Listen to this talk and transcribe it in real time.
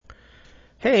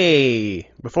Hey,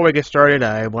 before we get started,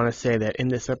 I want to say that in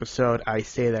this episode, I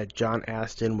say that John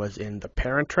Astin was in The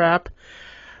Parent Trap,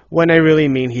 when I really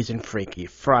mean he's in Freaky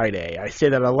Friday. I say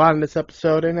that a lot in this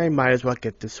episode, and I might as well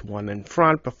get this one in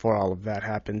front before all of that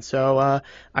happens. So,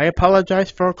 I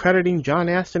apologize for crediting John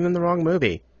Astin in the wrong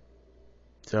movie.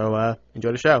 So,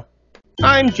 enjoy the show.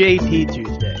 I'm JP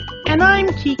Tuesday. And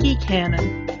I'm Kiki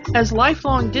Cannon. As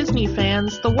lifelong Disney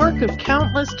fans, the work of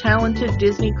countless talented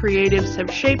Disney creatives have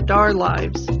shaped our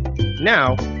lives.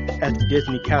 Now, as the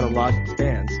Disney catalog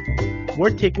expands, we're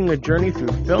taking a journey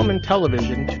through film and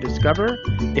television to discover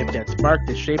if that spark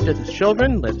that shaped us as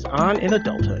children lives on in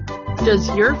adulthood. Does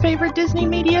your favorite Disney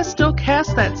media still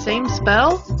cast that same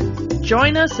spell?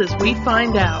 Join us as we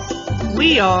find out.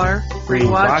 We are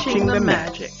Rewatching the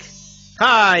Magic.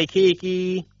 Hi,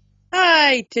 Kiki.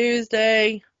 Hi,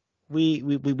 Tuesday.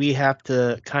 We have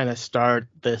to kind of start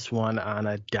this one on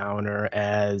a downer,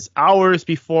 as hours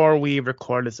before we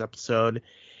record this episode,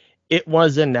 it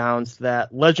was announced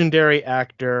that legendary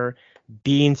actor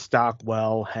Dean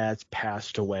Stockwell has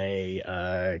passed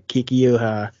away. Kiki, you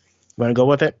want to go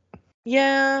with it?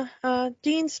 Yeah,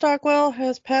 Dean Stockwell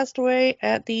has passed away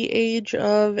at the age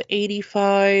of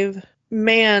 85.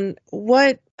 Man,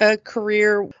 what a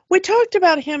career. We talked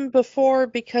about him before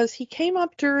because he came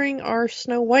up during our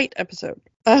Snow White episode,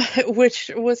 which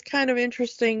was kind of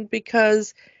interesting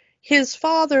because his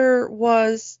father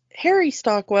was Harry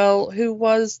Stockwell, who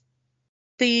was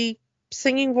the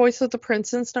singing voice of the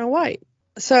prince in Snow White.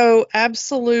 So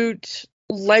absolute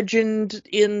legend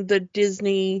in the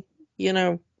Disney,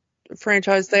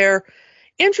 franchise there.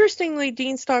 Interestingly,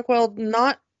 Dean Stockwell,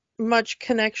 not much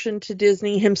connection to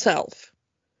Disney himself.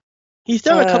 He's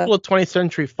done a couple of 20th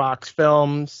Century Fox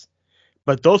films,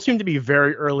 but those seem to be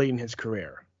very early in his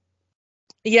career.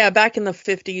 Yeah, back in the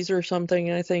 50s or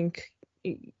something, I think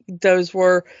those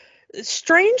were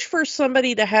strange for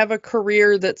somebody to have a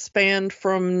career that spanned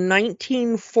from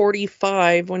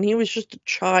 1945, when he was just a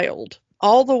child,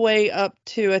 all the way up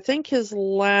to, I think his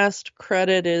last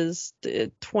credit is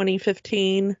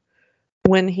 2015.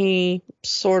 When he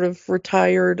sort of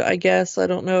retired, I guess. I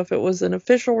don't know if it was an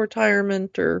official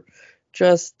retirement or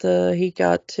just he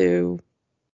got too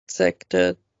sick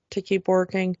to keep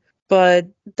working. But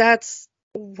that's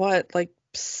like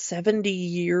 70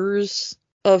 years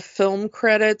of film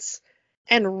credits,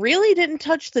 and really didn't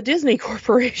touch the Disney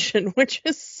Corporation, which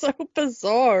is so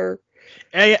bizarre.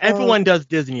 Everyone does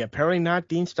Disney, apparently not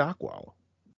Dean Stockwell.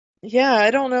 Yeah, I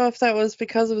don't know if that was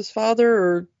because of his father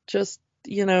or just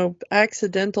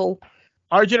accidental.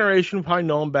 Our generation would probably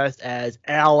know him best as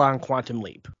Al on Quantum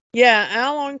Leap. Yeah,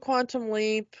 Al on Quantum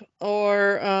Leap,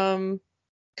 or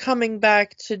coming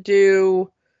back to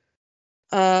do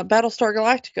Battlestar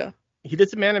Galactica. He did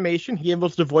some animation. He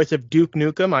was the voice of Duke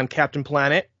Nukem on Captain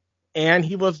Planet, and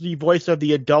he was the voice of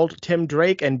the adult Tim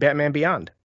Drake in Batman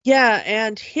Beyond. Yeah,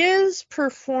 and his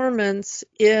performance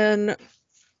in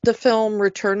the film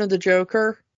Return of the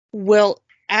Joker will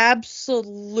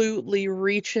absolutely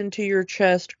reach into your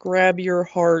chest, grab your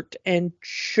heart, and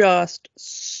just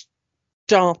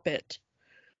stomp it.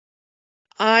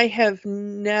 I have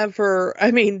never,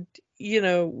 we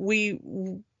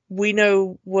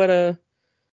know what a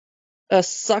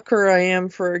sucker I am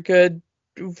for a good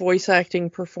voice acting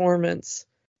performance.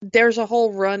 There's a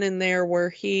whole run in there where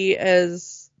he,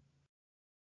 as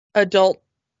adult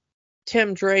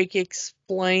Tim Drake,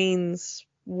 explains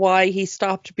why he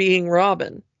stopped being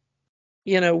Robin.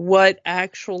 What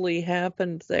actually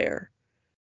happened there.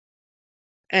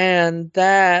 And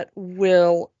that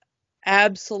will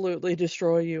absolutely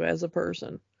destroy you as a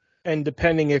person. And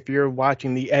depending if you're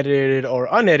watching the edited or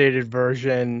unedited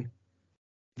version,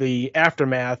 the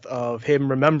aftermath of him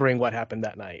remembering what happened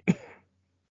that night.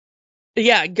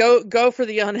 Yeah, go for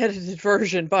the unedited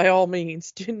version by all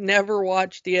means. Do never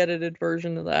watch the edited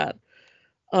version of that.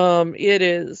 It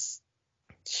is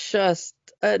just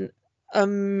an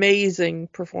amazing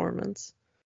performance.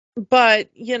 But,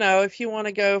 if you want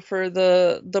to go for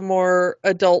the more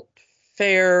adult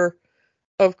fare,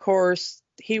 of course,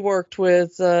 he worked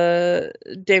with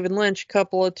David Lynch a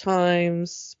couple of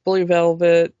times, Blue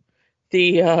Velvet,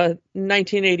 the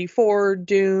 1984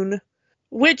 Dune,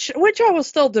 which I will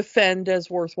still defend as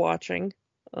worth watching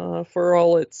for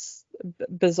all its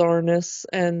bizarreness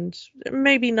and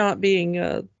maybe not being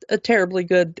a terribly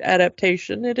good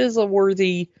adaptation. It is a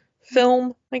worthy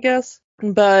film, I guess.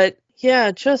 But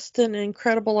yeah, just an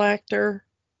incredible actor.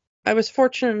 I was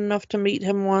fortunate enough to meet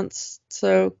him once,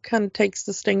 so kind of takes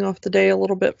the sting off the day a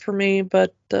little bit for me,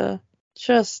 but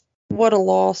just what a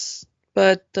loss.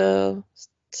 But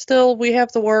still, we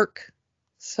have the work,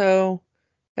 so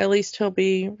at least he'll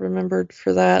be remembered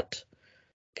for that.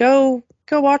 Go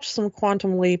go watch some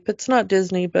Quantum Leap. It's not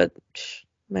Disney, but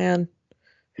man,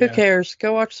 who Yeah. cares?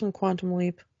 Go watch some Quantum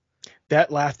Leap.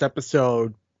 That last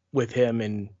episode with him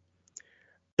and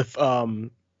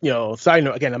side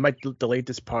note again, I might delete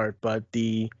this part, but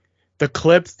the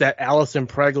clips that Alison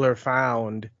Pregler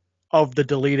found of the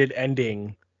deleted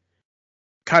ending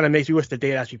kind of makes me wish that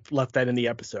they actually left that in the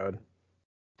episode.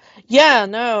 Yeah,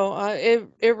 no,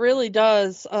 it really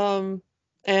does.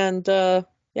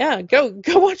 Yeah, go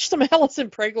watch some Alison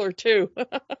Pregler too.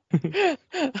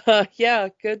 Yeah,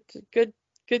 good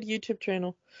YouTube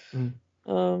channel.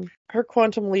 Mm. Her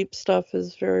Quantum Leap stuff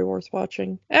is very worth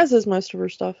watching, as is most of her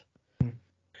stuff.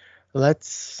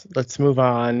 Let's move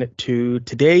on to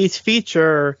today's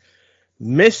feature,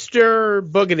 Mr.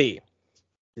 Boogedy.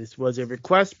 This was a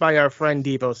request by our friend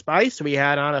Devo Spice we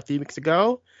had on a few weeks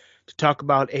ago to talk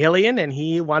about Alien, and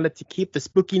he wanted to keep the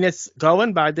spookiness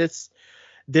going by this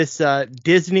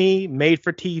Disney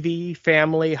made-for-TV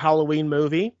family Halloween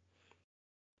movie.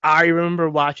 I remember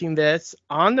watching this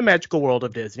on the Magical World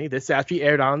of Disney. This actually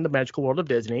aired on the Magical World of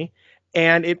Disney,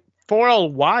 and for a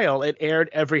while it aired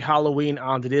every Halloween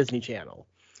on the Disney Channel.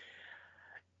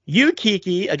 You,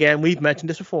 Kiki, again, we've mentioned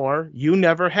this before, you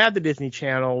never had the Disney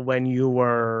Channel when you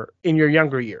were in your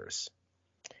younger years.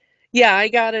 Yeah, I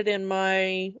got it in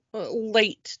my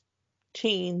late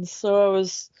teens, so I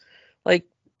was like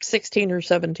 16 or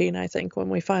 17, I think, when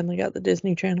we finally got the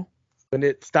Disney Channel. When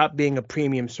it stopped being a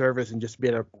premium service and just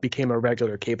became a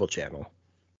regular cable channel.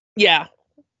 Yeah.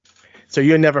 So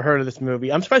you had never heard of this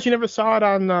movie. I'm surprised you never saw it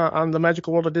on the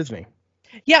Magical World of Disney.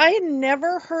 Yeah, I had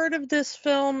never heard of this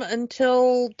film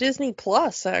until Disney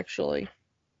Plus, actually.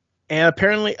 And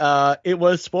apparently, it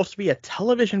was supposed to be a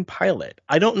television pilot.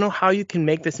 I don't know how you can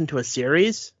make this into a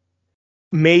series.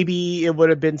 Maybe it would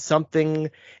have been something.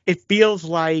 It feels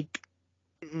like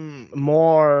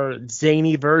more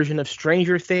zany version of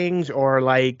Stranger Things, or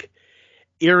like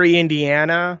Erie,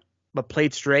 Indiana, but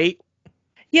played straight.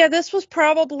 Yeah, this was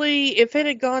probably, if it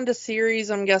had gone to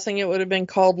series, I'm guessing it would have been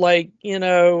called, like,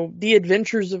 The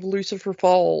Adventures of Lucifer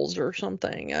Falls or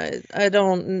something. I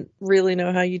don't really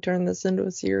know how you turn this into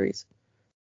a series.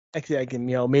 Actually, I can,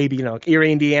 maybe,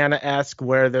 Erie, Indiana-esque,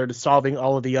 where they're solving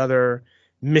all of the other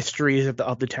mysteries of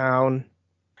the town.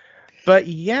 But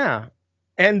yeah,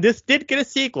 and this did get a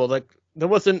sequel. Like, there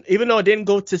wasn't, even though it didn't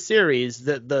go to series,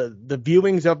 the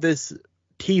viewings of this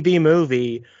TV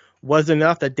movie was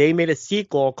enough that they made a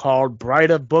sequel called Bride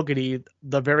of Boogedy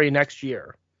the very next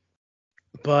year.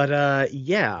 But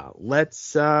yeah,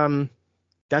 let's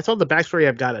that's all the backstory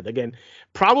I've got. It again,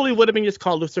 probably would have been just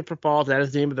called Lucifer Falls. That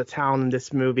is the name of the town in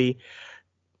this movie.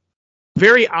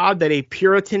 Very odd that a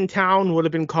Puritan town would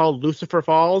have been called Lucifer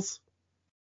Falls.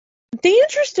 The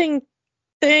interesting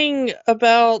thing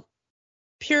about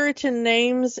Puritan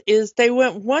names is they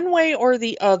went one way or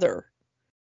the other.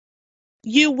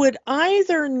 You would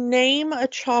either name a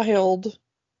child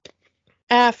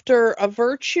after a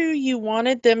virtue you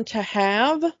wanted them to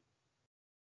have,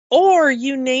 or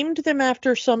you named them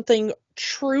after something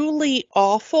truly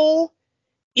awful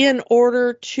in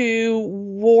order to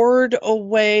ward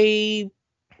away,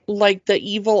 like, the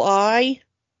evil eye.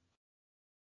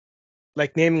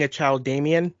 Like naming a child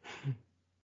Damien.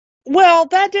 Well,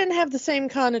 that didn't have the same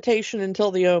connotation until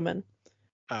The Omen.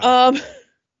 Oh.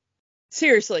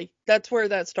 Seriously, that's where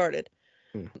that started.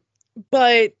 Hmm.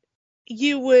 But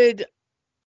you would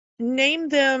name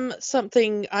them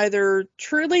something either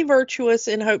truly virtuous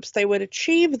in hopes they would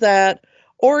achieve that,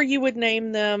 or you would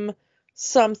name them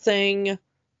something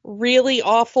really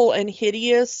awful and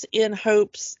hideous in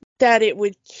hopes that it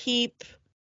would keep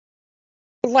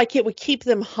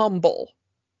them humble.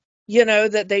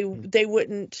 That they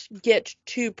wouldn't get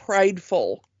too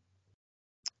prideful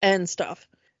and stuff.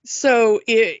 So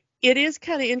it is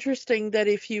kind of interesting that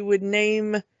if you would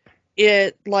name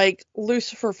it like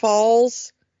Lucifer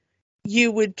Falls,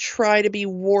 you would try to be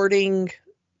warding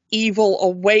evil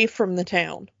away from the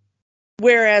town.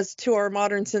 Whereas to our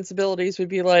modern sensibilities would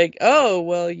be like, oh,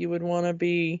 well, you would want to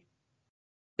be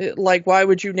like, why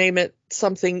would you name it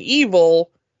something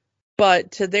evil?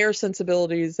 But to their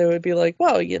sensibilities, they would be like,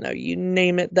 well, you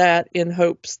name it that in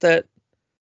hopes that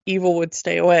evil would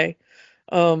stay away.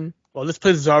 Well, this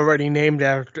place is already named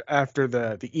after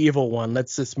the evil one.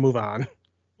 Let's just move on.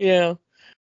 Yeah.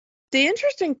 The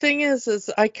interesting thing is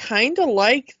I kind of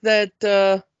like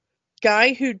that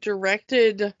guy who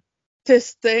directed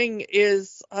this thing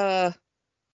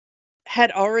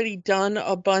had already done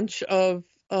a bunch of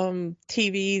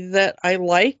TV that I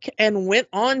like and went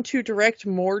on to direct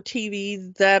more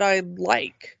TV that I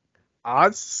like.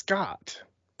 Oz Scott.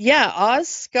 Yeah, Oz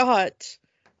Scott,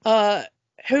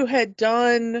 who had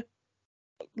done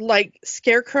like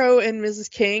Scarecrow and Mrs.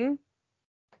 King,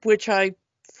 which I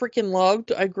freaking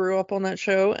loved. I grew up on that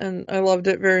show and I loved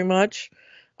it very much.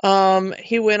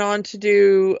 He went on to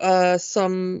do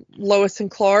some Lois and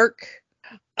Clark.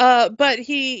 But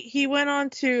he went on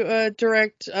to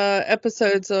direct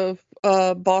episodes of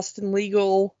Boston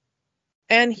Legal,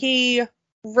 and he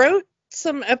wrote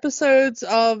some episodes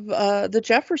of The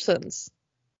Jeffersons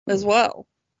as well.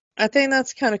 I think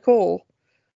that's kind of cool.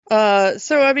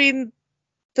 So I mean,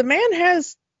 the man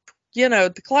has,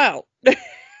 the clout.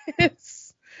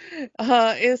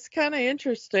 It's kind of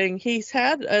interesting. He's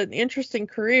had an interesting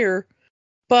career,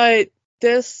 but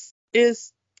this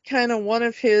is kind of one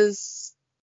of his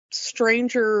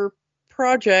stranger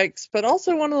projects, but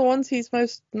also one of the ones he's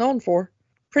most known for.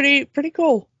 Pretty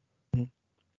cool.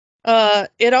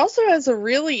 It also has a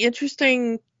really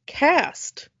interesting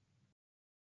cast.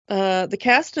 The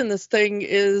cast in this thing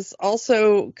is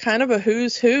also kind of a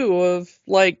who's who of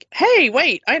like, hey,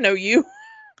 wait, I know you.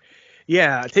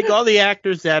 Yeah, take all the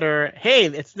actors that are, hey,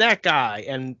 it's that guy,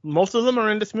 and most of them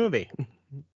are in this movie.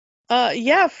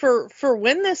 Yeah, for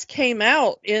when this came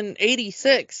out in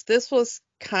 '86, this was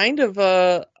kind of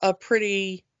a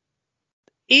pretty,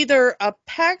 either a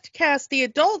packed cast. The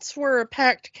adults were a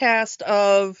packed cast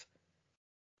of,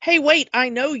 hey, wait, I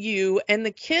know you, and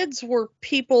the kids were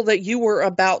people that you were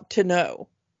about to know.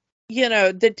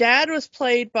 The dad was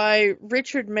played by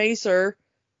Richard Mazer,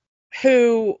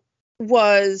 who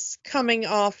was coming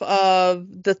off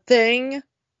of The Thing.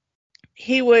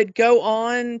 He would go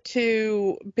on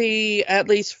to be, at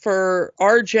least for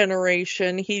our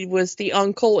generation, he was the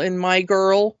uncle in My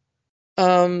Girl.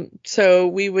 So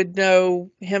we would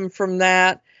know him from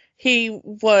that. He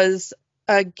was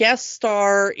a guest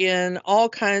star in all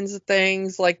kinds of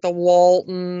things like The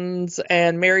Waltons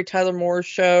and Mary Tyler Moore's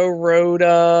show,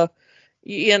 Rhoda.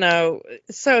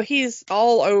 So he's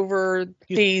all over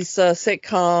these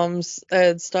sitcoms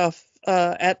and stuff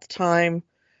at the time.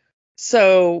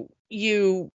 So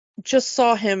you just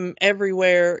saw him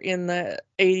everywhere in the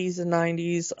 80s and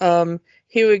 90s.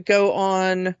 He would go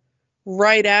on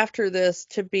right after this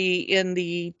to be in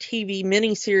the TV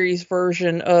miniseries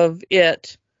version of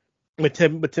It. With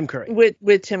Tim Curry.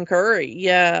 With Tim Curry,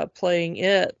 yeah, playing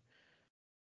It.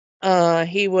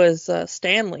 He was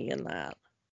Stanley in that.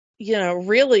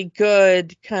 Really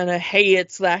good kind of, hey,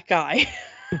 it's that guy.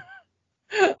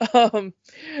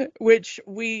 Which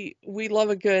we love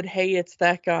a good, hey, it's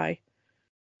that guy.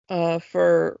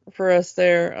 For us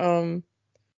there.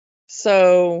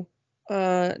 So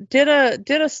did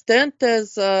a stint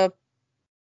as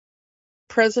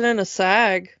president of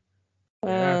SAG.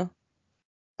 Yeah.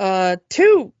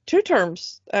 Two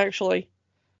terms actually.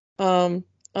 On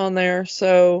there.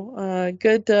 So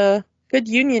good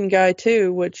union guy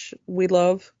too, which we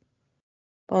love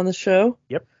on the show.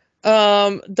 Yep.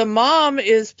 The mom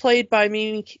is played by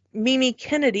Mimi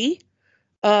Kennedy,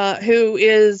 who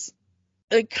is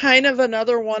kind of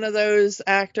another one of those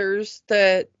actors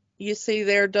that you see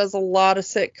there, does a lot of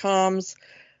sitcoms.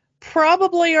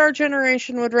 Probably our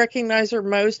generation would recognize her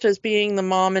most as being the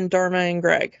mom in Dharma and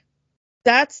Greg.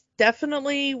 That's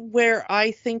definitely where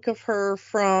I think of her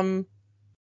from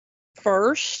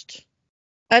first.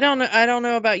 I don't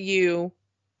know about you.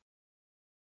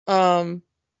 But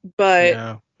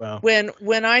No, well.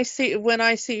 when I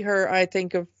see her, I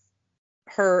think of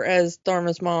her as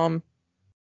Dharma's mom.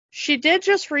 She did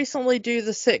just recently do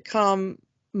the sitcom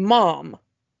Mom,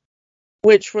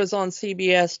 which was on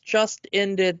CBS, just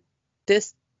ended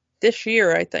this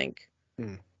year, I think.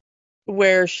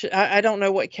 Where I don't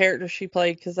know what character she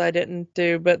played because I didn't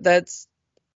do, but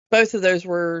both of those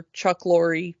were Chuck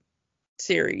Lorre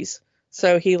series,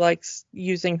 so he likes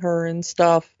using her and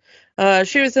stuff.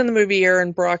 She was in the movie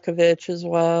Erin Brockovich as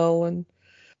well, and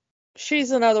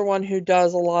she's another one who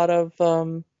does a lot of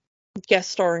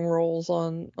guest starring roles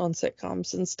on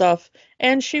sitcoms and stuff.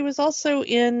 And she was also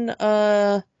in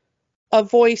a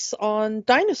voice on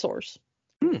Dinosaurs.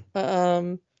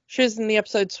 She was in the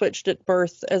episode Switched at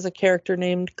Birth as a character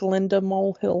named Glinda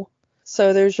Molehill.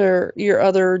 So there's your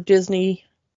other Disney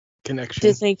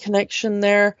connection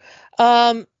there.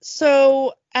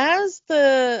 So as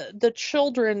the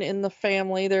children in the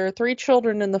family, there are 3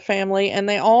 children in the family, and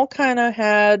they all kind of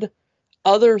had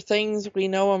other things we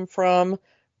know them from.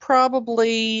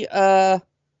 Probably the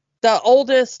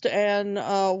oldest and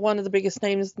one of the biggest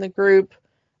names in the group.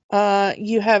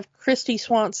 You have Kristy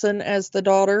Swanson as the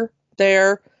daughter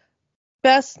there.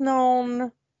 Best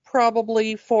known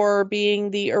probably for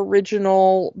being the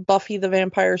original Buffy the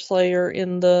Vampire Slayer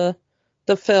in the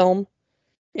film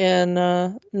in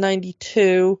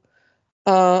 '92.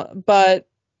 But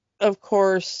of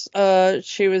course,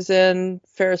 she was in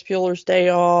Ferris Bueller's Day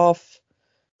Off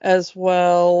as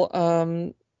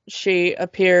well. She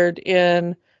appeared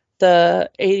in the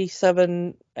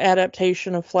 87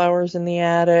 adaptation of Flowers in the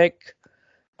Attic.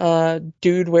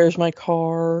 Dude, Where's My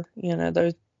Car?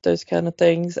 Those kind of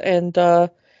things. And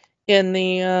in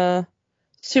the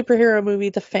superhero movie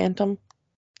The Phantom.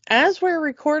 As we're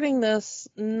recording this,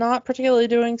 not particularly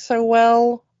doing so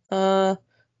well. The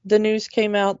news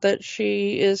came out that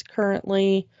she is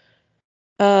currently,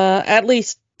 at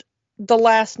least the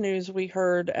last news we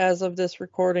heard as of this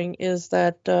recording is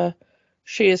that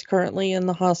she is currently in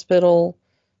the hospital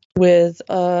with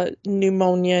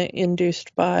pneumonia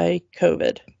induced by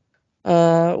COVID.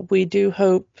 We do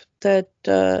hope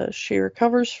that she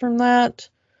recovers from that,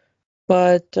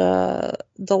 but the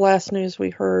last news we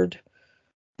heard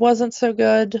wasn't so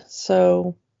good.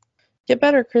 So get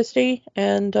better, Christy.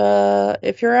 And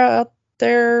if you're out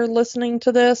there listening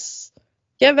to this,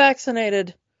 get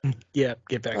vaccinated. Yeah,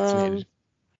 get vaccinated.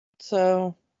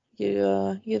 So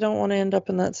you don't want to end up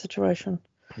in that situation.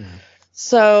 Mm.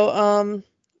 So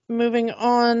moving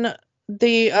on,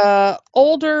 the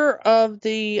older of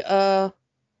the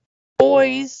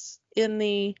boys in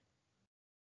the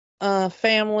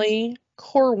family,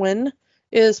 Corwin,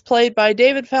 is played by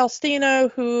David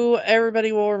Faustino, who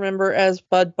everybody will remember as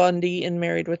Bud Bundy in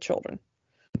Married with Children.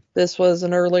 This was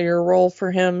an earlier role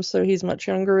for him, so he's much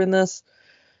younger in this.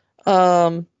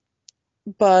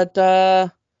 But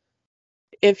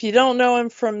if you don't know him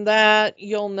from that,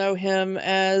 you'll know him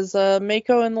as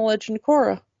Mako in The Legend of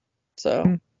Korra.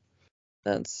 So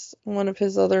that's one of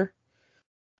his other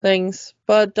things.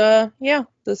 But yeah,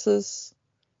 this is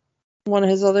one of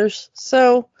his others.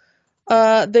 So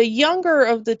the younger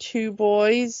of the two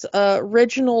boys,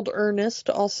 Reginald Ernest,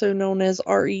 also known as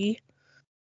R.E.,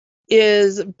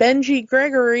 is Benji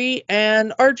Gregory,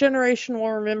 and our generation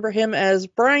will remember him as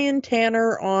Brian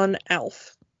Tanner on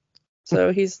Alf.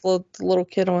 So he's the little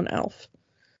kid on Alf.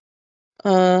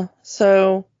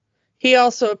 So he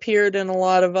also appeared in a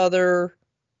lot of other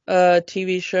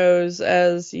TV shows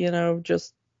as,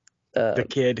 just The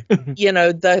kid.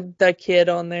 the kid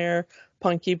on there,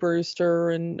 Punky Brewster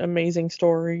and Amazing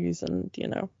Stories and,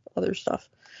 other stuff.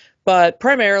 But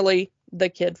primarily the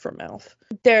kid from Alf.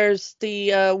 There's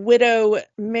the widow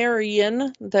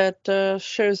Marion that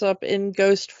shows up in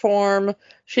ghost form.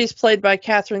 She's played by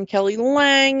Catherine Kelly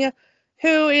Lang,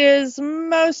 who is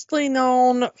mostly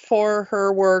known for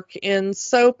her work in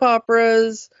soap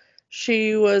operas.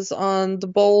 She was on The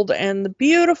Bold and the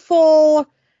Beautiful,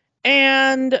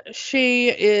 and she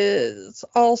is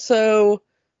also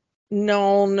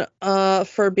known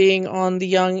for being on The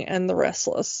Young and the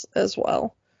Restless as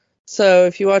well. So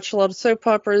if you watch a lot of soap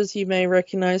operas, you may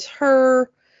recognize her.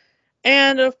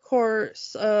 And of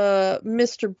course,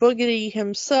 Mr. Boogedy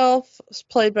himself was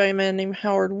played by a man named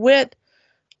Howard Witt.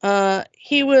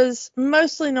 He was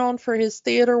mostly known for his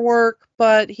theater work,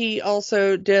 but he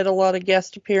also did a lot of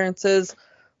guest appearances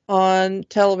on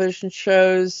television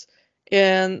shows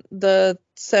in the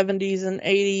 70s and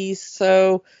 80s.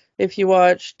 So if you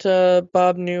watched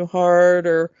Bob Newhart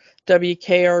or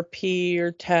WKRP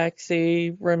or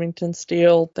Taxi, Remington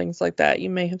Steele, things like that, you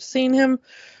may have seen him.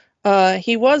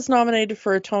 He was nominated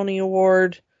for a Tony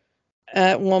Award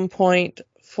at one point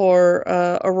for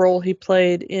a role he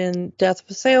played in Death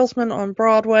of a Salesman on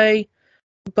Broadway,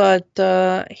 but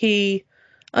he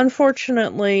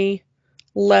unfortunately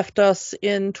left us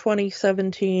in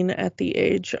 2017 at the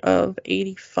age of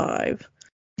 85.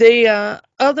 The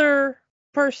other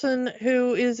person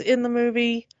who is in the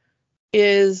movie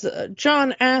is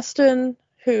John Astin,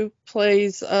 who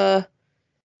plays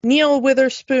Neil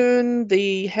Witherspoon,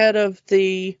 the head of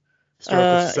the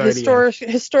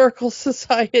Historical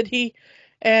Society.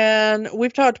 And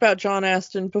we've talked about John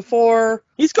Astin before.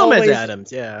 He's Gomez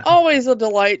Adams, yeah. Always a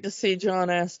delight to see John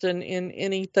Astin in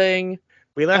anything.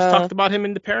 We last talked about him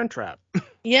in The Parent Trap.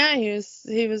 Yeah, he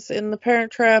was in The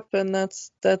Parent Trap, and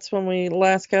that's when we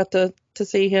last got to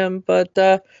see him. But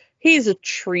he's a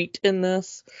treat in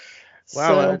this.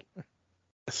 Wow,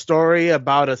 a story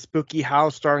about a spooky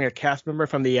house starring a cast member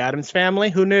from the Addams Family.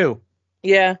 Who knew?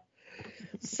 Yeah.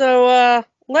 So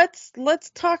let's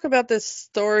talk about this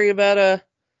story about a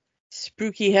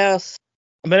spooky house.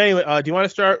 But anyway, do you want to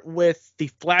start with the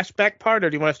flashback part, or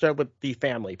do you want to start with the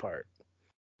family part?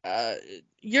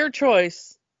 Your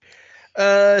choice.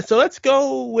 So let's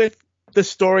go with the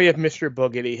story of Mr.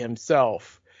 Boogedy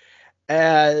himself.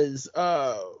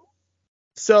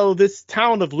 So this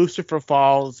town of Lucifer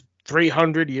Falls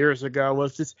 300 years ago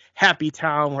was this happy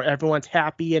town where everyone's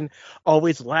happy and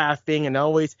always laughing and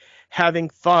always having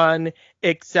fun,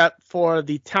 except for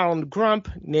the town grump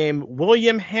named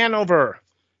William Hanover.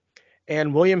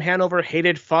 And William Hanover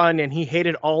hated fun and he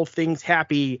hated all things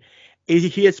happy.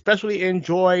 He especially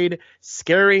enjoyed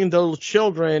scaring those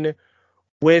children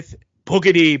with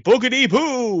Boogity Boogity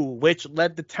Boo, which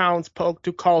led the townsfolk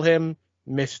to call him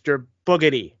Mr.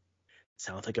 Boogity.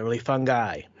 Sounds like a really fun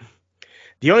guy.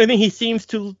 The only thing he seems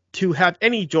to have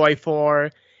any joy for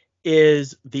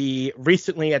is the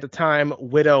recently at the time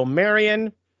widow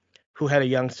Marion, who had a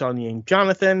young son named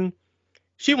Jonathan.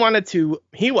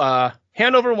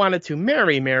 Hanover wanted to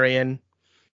marry Marion,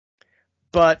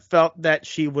 but felt that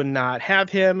she would not have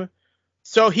him.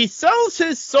 So he sells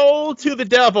his soul to the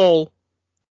devil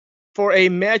for a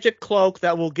magic cloak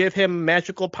that will give him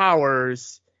magical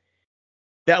powers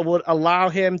that would allow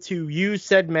him to use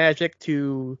said magic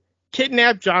to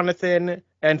kidnap Jonathan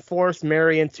and force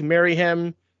Marion to marry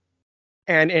him.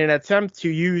 And in an attempt to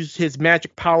use his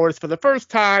magic powers for the first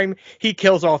time, he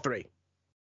kills all three.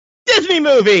 Disney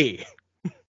movie!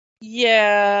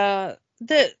 Yeah,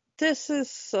 this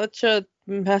is such a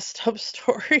messed up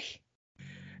story.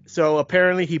 So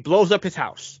apparently he blows up his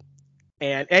house.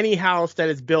 And any house that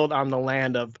is built on the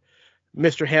land of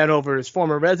Mr. Hanover's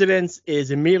former residence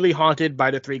is immediately haunted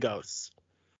by the three ghosts.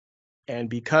 And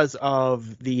because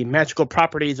of the magical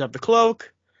properties of the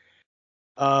cloak,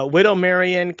 Widow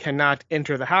Marion cannot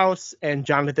enter the house, and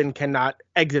Jonathan cannot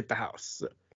exit the house.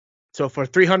 So for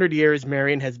 300 years,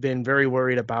 Marion has been very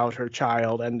worried about her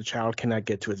child, and the child cannot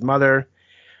get to his mother.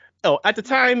 Oh, at the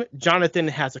time, Jonathan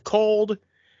has a cold.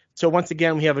 So once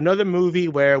again, we have another movie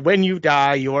where when you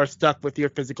die, you are stuck with your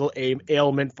physical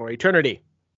ailment for eternity.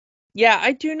 Yeah,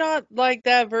 I do not like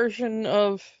that version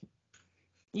of.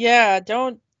 Yeah,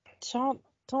 don't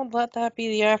let that be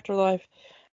the afterlife.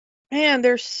 Man,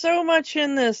 there's so much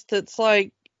in this that's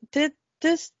like,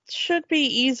 this should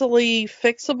be easily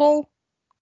fixable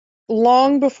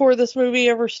long before this movie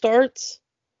ever starts.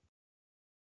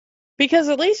 Because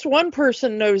at least one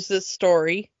person knows this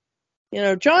story. You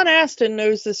know, John Astin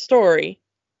knows this story.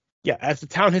 Yeah, as the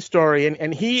town historian,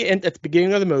 and he, at the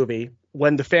beginning of the movie,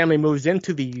 when the family moves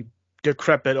into the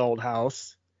decrepit old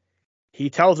house, he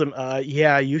tells them,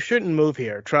 yeah, you shouldn't move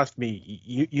here. Trust me,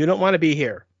 you don't want to be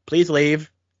here. Please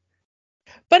leave.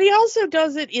 But he also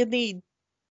does it in the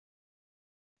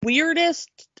weirdest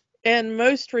and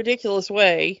most ridiculous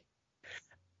way.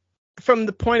 From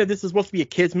the point of this is supposed to be a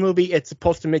kid's movie, it's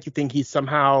supposed to make you think he's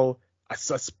somehow a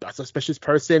suspicious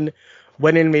person,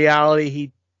 when in reality,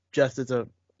 he just is a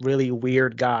really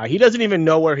weird guy. He doesn't even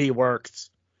know where he works.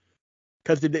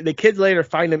 Because the kids later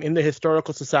find him in the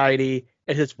historical society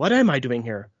and says, what am I doing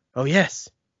here? Oh, yes,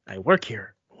 I work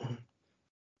here.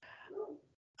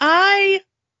 I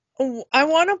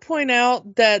want to point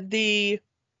out that the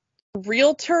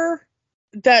realtor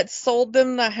that sold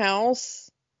them the house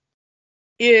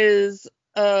is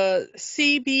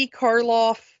C.B.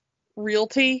 Karloff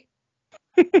Realty.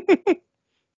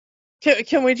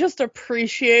 Can we just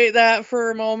appreciate that for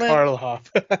a moment? Karloff.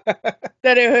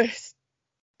 That it was.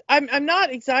 I'm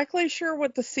not exactly sure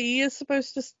what the C is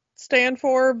supposed to stand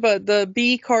for, but the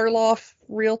B Karloff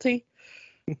Realty.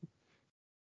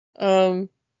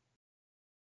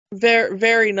 Very,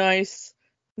 very nice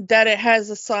that it has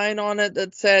a sign on it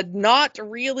that said "Not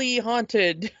really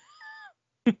haunted."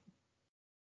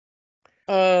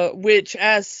 Which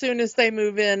as soon as they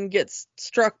move in gets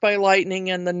struck by lightning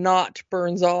and the knot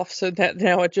burns off, so that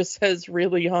now it just says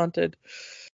 "really haunted."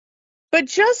 But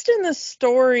just in the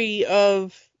story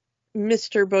of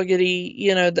Mr. Boogedy,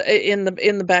 you know, in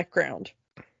the background.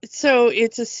 So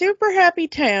it's a super happy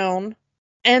town,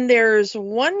 and there's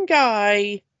one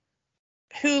guy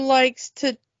who likes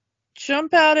to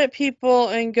jump out at people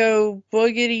and go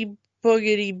boogity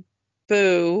boogity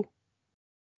boo,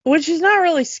 which is not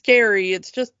really scary,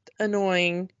 it's just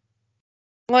annoying.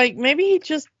 Like, maybe he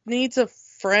just needs a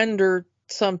friend or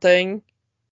something.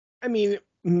 I mean,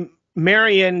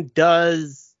 Marion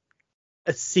does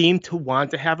seem to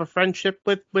want to have a friendship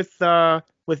with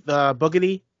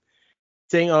Boogedy,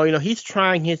 saying, oh, you know, he's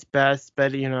trying his best,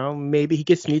 but, you know, maybe he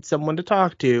just needs someone to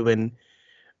talk to. And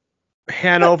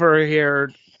Hanover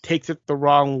here takes it the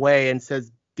wrong way and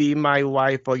says, be my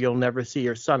wife or you'll never see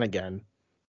your son again.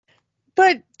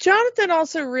 But Jonathan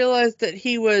also realized that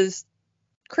he was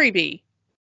creepy,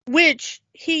 which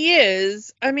he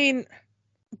is. I mean,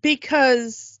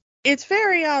 because it's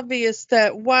very obvious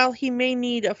that while he may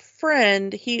need a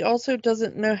friend, he also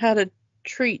doesn't know how to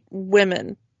treat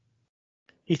women.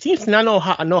 He seems to not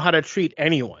know how to treat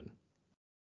anyone.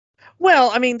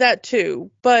 Well, I mean, that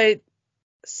too, but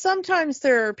sometimes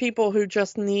there are people who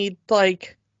just need,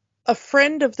 like, a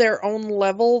friend of their own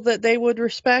level that they would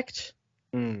respect.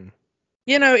 Mm.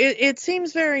 It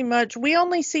seems very much, we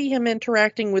only see him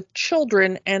interacting with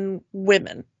children and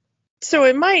women. So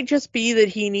it might just be that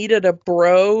he needed a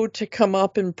bro to come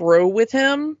up and bro with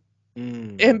him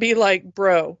Mm. and be like,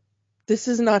 bro, this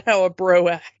is not how a bro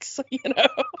acts,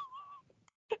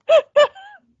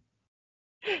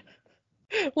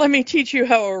 Let me teach you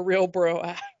how a real bro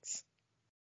acts.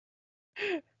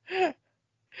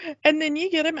 And then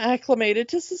you get him acclimated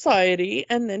to society,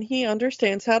 and then he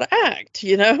understands how to act.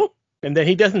 And then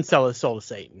he doesn't sell his soul to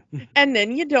Satan. And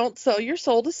then you don't sell your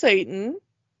soul to Satan,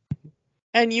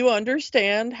 and you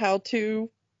understand how to,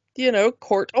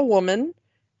 court a woman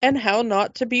and how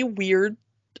not to be weird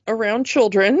around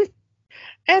children.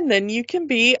 And then you can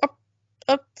be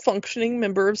a functioning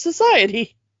member of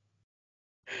society.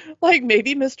 Like,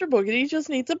 maybe Mr. Boogedy just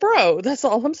needs a bro. That's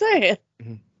all I'm saying.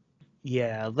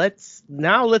 Yeah, let's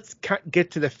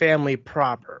get to the family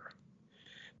proper.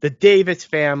 The Davis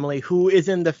family, who is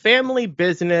in the family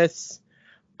business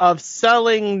of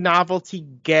selling novelty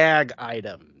gag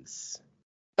items.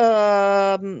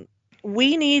 Um,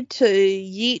 we need to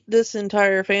yeet this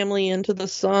entire family into the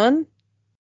sun.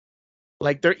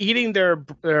 Like, they're eating their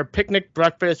picnic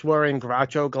breakfast wearing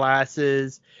Groucho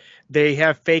glasses. They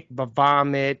have fake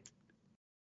vomit,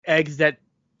 eggs that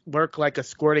work like a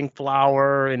squirting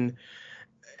flower, and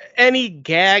any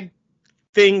gag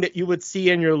thing that you would see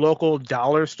in your local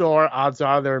dollar store. Odds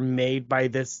are they're made by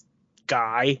this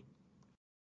guy.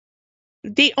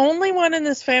 The only one in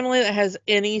this family that has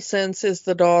any sense is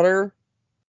the daughter,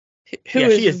 who Yeah,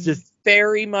 she is is just.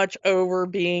 very much over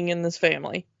being in this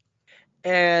family.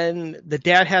 And the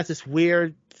dad has this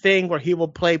weird thing where he will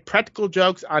play practical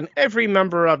jokes on every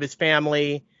member of his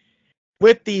family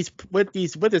with his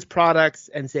products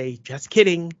and say, just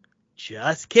kidding,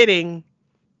 just kidding.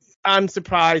 I'm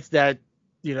surprised that,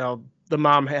 the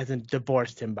mom hasn't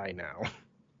divorced him by now.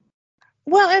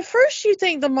 Well, at first you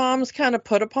think the mom's kind of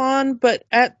put upon, but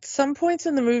at some points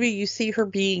in the movie you see her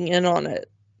being in on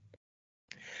it.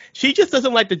 She just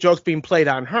doesn't like the jokes being played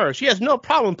on her. She has no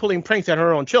problem pulling pranks on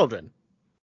her own children.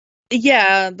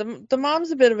 Yeah, the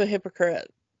mom's a bit of a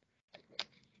hypocrite.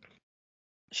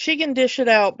 She can dish it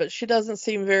out, but she doesn't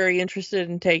seem very interested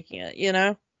in taking it.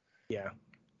 Yeah.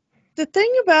 The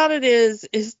thing about it is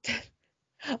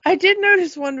I did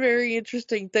notice one very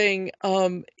interesting thing.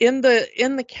 In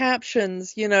the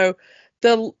captions,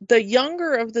 the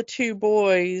younger of the two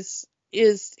boys,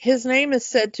 is his name is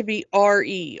said to be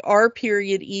R.E. R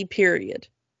period E period.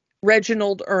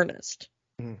 Reginald Ernest.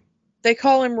 Mm. They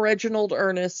call him Reginald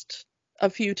Ernest a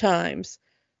few times,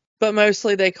 but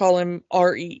mostly they call him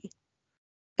R.E.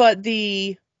 But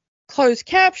the closed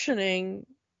captioning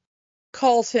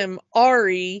calls him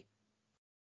Ari,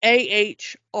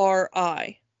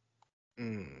 Ahri,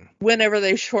 Mm. whenever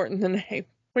they shorten the name,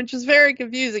 which is very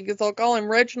confusing because they'll call him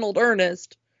Reginald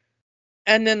Ernest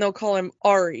and then they'll call him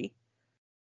Ari.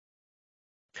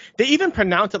 They even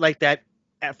pronounce it like that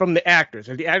from the actors.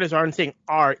 And the actors aren't saying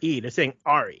R-E, they're saying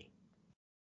Ari.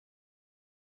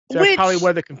 So that's probably Which,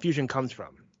 where the confusion comes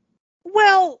from.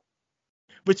 well,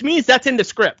 Which means that's in the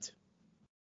script.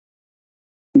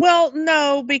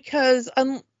 no, because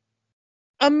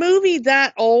a movie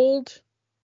that old,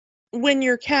 when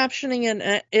you're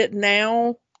captioning it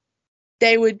now,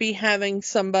 they would be having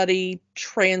somebody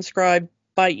transcribe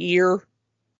by ear.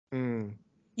 Mm.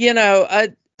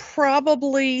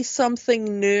 Probably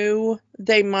something new.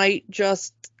 They might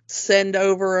just send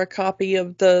over a copy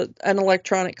of an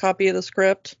electronic copy of the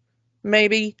script,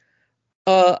 maybe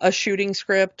a shooting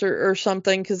script or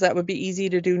something, because that would be easy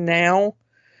to do now.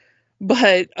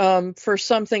 But for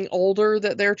something older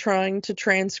that they're trying to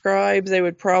transcribe, they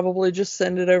would probably just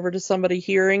send it over to somebody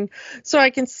hearing. So I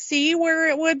can see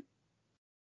where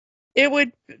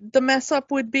the mess up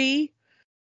would be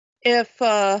if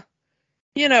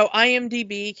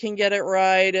IMDb can get it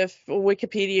right, if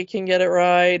Wikipedia can get it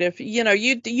right, if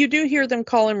you do hear them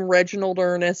call him Reginald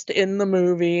Ernest in the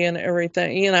movie and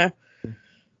everything.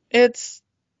 It's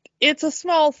it's a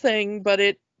small thing, but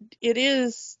it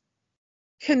is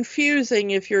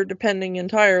confusing if you're depending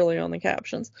entirely on the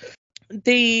captions.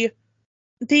 The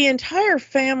the entire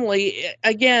family,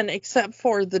 again, except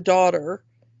for the daughter,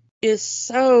 is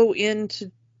so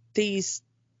into these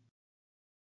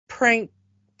prank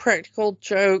practical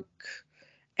joke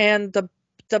and the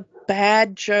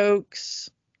bad jokes,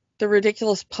 the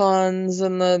ridiculous puns,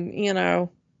 and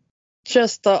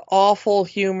just the awful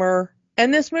humor.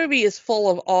 And this movie is full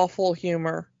of awful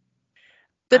humor.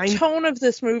 The I'm tone of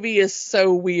this movie is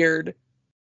so weird.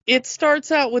 It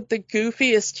starts out with the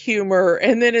goofiest humor,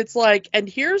 and then it's like, and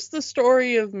here's the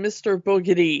story of Mr.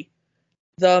 Boogedy,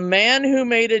 the man who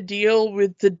made a deal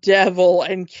with the devil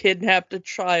and kidnapped a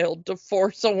child to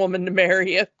force a woman to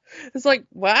marry him. It's like,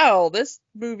 wow, this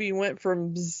movie went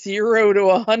from 0 to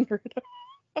 100.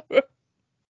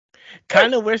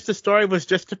 Kind of wish the story was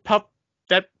just to pop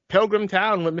that Pilgrim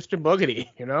Town with Mr. Boogedy,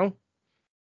 you know?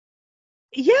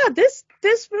 Yeah, this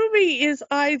movie is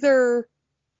either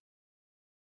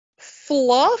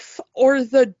fluff or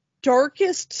the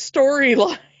darkest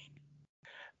storyline.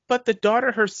 But the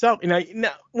daughter herself, and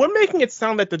now we're making it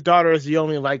sound like the daughter is the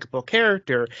only likable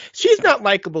character. She's not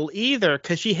likable either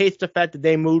because she hates the fact that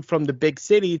they moved from the big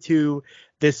city to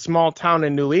this small town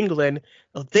in New England.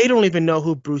 They don't even know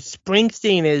who Bruce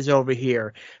Springsteen is over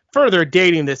here. Further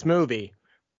dating this movie,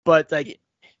 but like,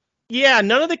 yeah,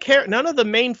 none of the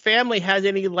main family has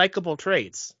any likable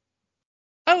traits.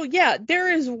 Oh yeah,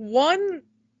 there is one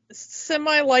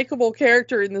semi-likable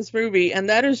character in this movie, and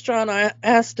that is John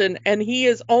Aston, and he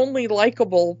is only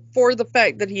likable for the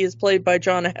fact that he is played by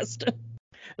John Aston.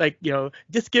 Like,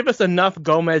 just give us enough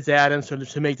Gomez Adams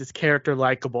to make this character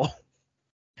likable.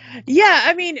 Yeah,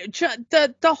 I mean,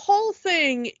 the whole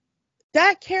thing,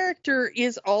 that character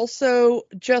is also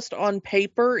just on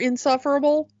paper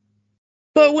insufferable,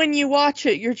 but when you watch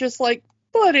it, you're just like,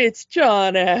 but it's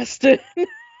John Aston.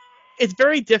 It's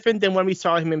very different than when we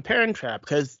saw him in Parent Trap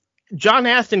because John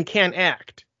Aston can't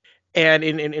act. And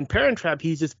in Parent Trap,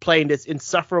 he's just playing this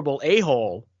insufferable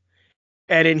a-hole.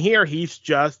 And in here, he's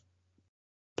just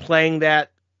playing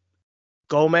that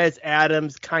Gomez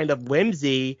Adams kind of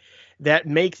whimsy that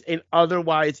makes an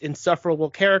otherwise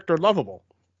insufferable character lovable.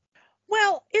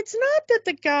 Well, it's not that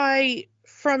the guy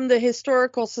from the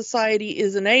Historical Society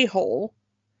is an a-hole,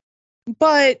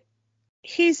 but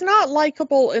he's not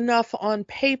likable enough on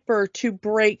paper to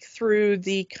break through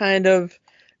the kind of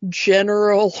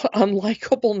general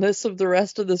unlikableness of the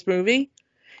rest of this movie.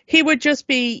 He would just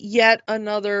be yet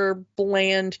another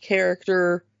bland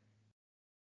character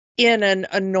in an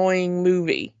annoying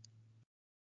movie.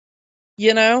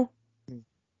 You know?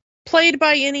 Played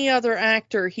by any other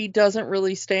actor, he doesn't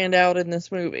really stand out in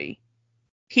this movie.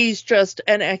 He's just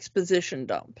an exposition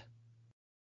dump.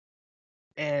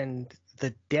 And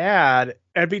the dad,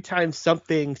 every time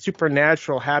something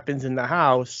supernatural happens in the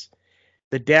house,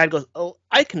 the dad goes, "Oh,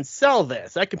 I can sell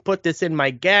this. I can put this in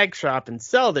my gag shop and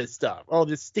sell this stuff. All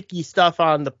this sticky stuff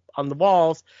on the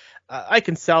walls. I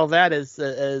can sell that as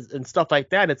and stuff like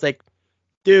that." And it's like,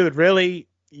 dude, really?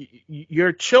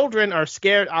 Your children are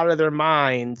scared out of their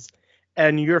minds,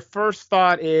 and your first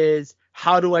thought is,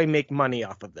 how do I make money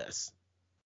off of this?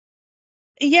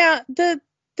 Yeah, the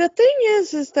thing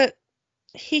is that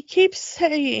he keeps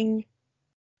saying,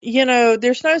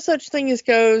 there's no such thing as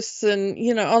ghosts and,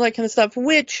 all that kind of stuff,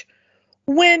 which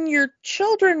when your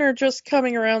children are just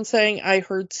coming around saying, I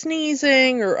heard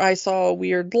sneezing or I saw a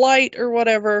weird light or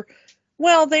whatever,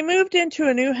 well, they moved into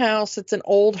a new house. It's an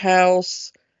old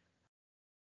house.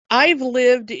 I've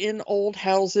lived in old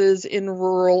houses in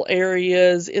rural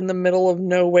areas in the middle of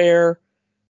nowhere.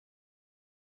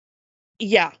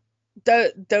 Yeah,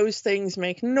 those things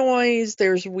make noise.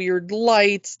 There's weird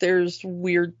lights. There's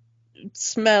weird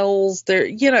smells.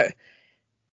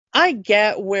 I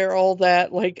get where all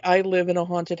that, like, I live in a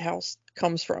haunted house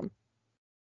comes from.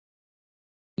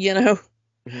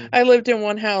 Mm-hmm. I lived in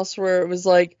one house where it was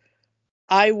like,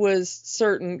 I was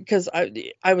certain, because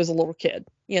I was a little kid,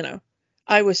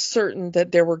 I was certain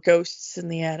that there were ghosts in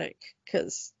the attic,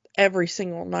 because every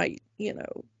single night,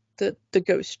 the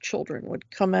ghost children would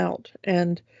come out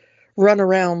and run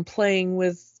around playing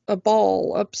with a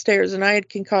ball upstairs, and I had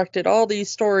concocted all these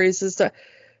stories as to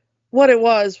what it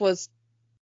was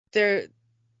their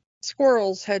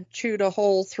squirrels had chewed a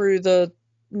hole through the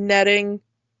netting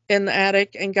in the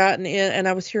attic and gotten in, and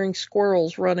I was hearing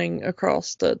squirrels running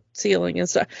across the ceiling and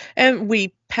stuff. And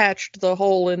we patched the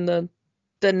hole in the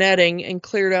netting and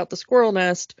cleared out the squirrel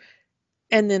nest,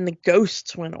 and then the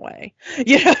ghosts went away.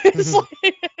 It's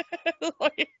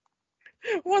like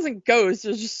it wasn't ghosts, it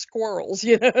was just squirrels,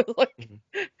 I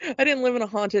didn't live in a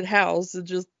haunted house, it's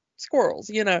just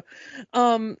squirrels.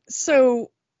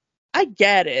 So I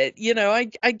get it,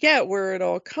 I get where it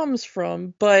all comes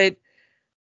from, but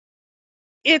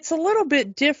it's a little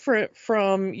bit different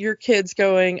from your kids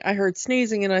going, I heard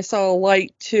sneezing and I saw a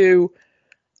light, to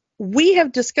we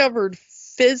have discovered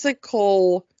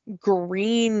physical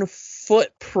green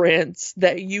footprints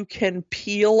that you can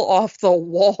peel off the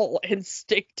wall and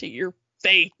stick to your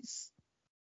face.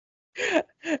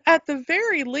 At the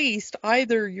very least,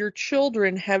 either your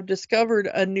children have discovered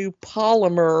a new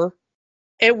polymer,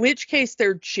 in which case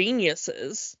they're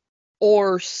geniuses,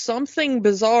 or something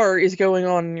bizarre is going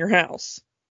on in your house.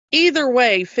 Either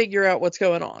way, figure out what's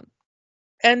going on.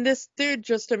 And this dude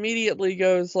just immediately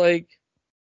goes like,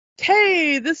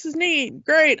 hey, this is neat,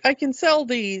 great, I can sell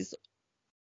these.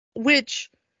 Which,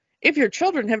 if your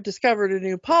children have discovered a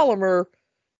new polymer,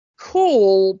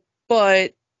 cool,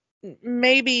 but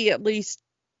maybe at least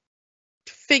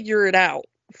figure it out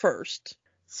first.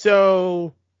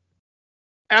 So,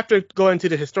 after going to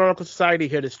the Historical Society,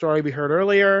 hear the story we heard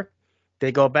earlier,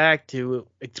 they go back to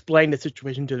explain the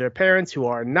situation to their parents who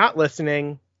are not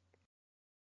listening,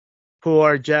 who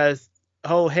are just,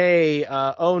 oh, hey,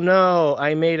 oh no,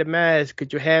 I made a mess.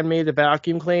 Could you hand me the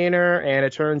vacuum cleaner? And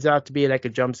it turns out to be like a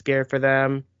jump scare for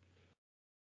them.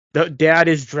 The dad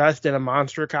is dressed in a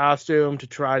monster costume to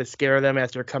try to scare them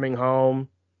as they're coming home.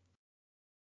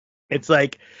 It's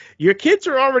like your kids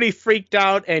are already freaked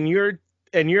out, and your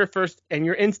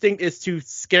instinct is to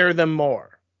scare them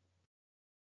more.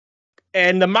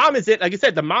 And the mom is in, like I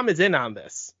said, the mom is in on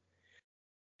this.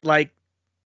 Like,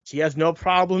 she has no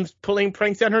problems pulling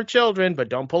pranks on her children, but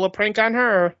don't pull a prank on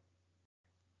her.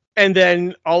 And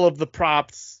then all of the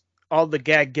props, all the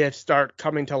gag gifts start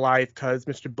coming to life because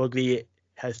Mr. Boogedy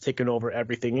has taken over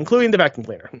everything, including the vacuum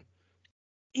cleaner.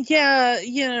 Yeah,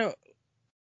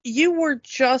 you were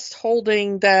just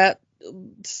holding that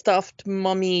stuffed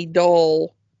mummy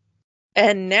doll,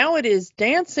 and now it is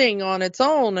dancing on its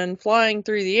own and flying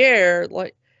through the air,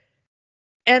 like,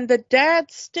 and the dad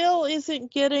still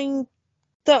isn't getting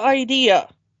the idea.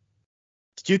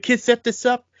 Did you kids set this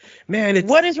up? Man,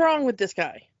 what is wrong with this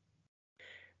guy?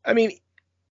 I mean,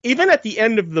 even at the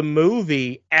end of the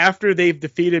movie, after they've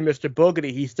defeated Mr.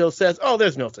 Boogedy, he still says, oh,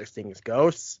 there's no such thing as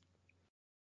ghosts.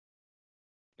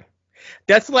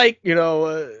 That's like,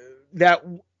 like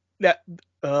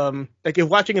you're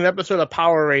watching an episode of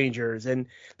Power Rangers and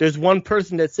there's one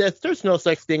person that says there's no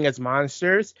such thing as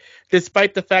monsters,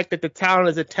 despite the fact that the town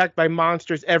is attacked by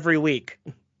monsters every week.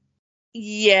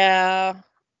 Yeah,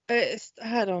 I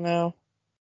don't know.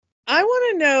 I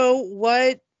want to know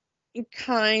what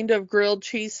kind of grilled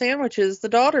cheese sandwiches the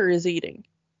daughter is eating.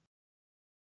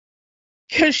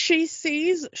 Because she's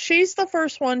the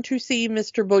first one to see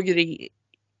Mr. Boogedy,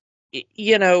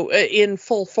 in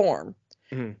full form.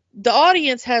 Mm-hmm. The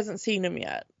audience hasn't seen him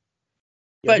yet.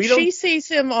 Yeah, but she sees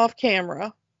him off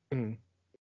camera. Mm-hmm.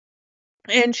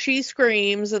 And she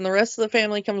screams, and the rest of the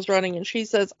family comes running, and she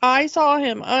says, I saw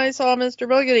him. I saw Mr.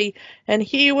 Boogedy, and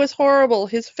he was horrible.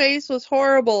 His face was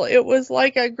horrible. It was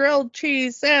like a grilled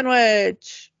cheese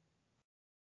sandwich.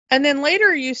 And then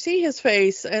later you see his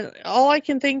face, and all I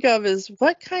can think of is,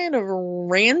 what kind of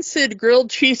rancid grilled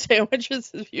cheese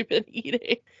sandwiches have you been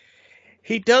eating?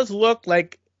 He does look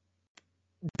like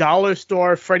dollar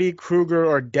store Freddy Krueger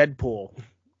or Deadpool.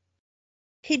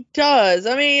 He does.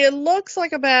 I mean, it looks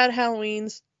like a bad Halloween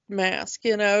mask,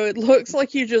 It looks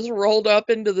like you just rolled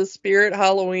up into the Spirit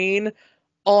Halloween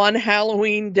on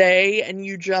Halloween Day, and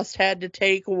you just had to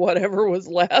take whatever was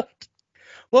left.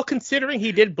 Well, considering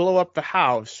he did blow up the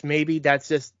house, maybe that's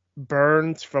just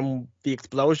burns from the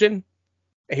explosion.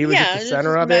 He was at the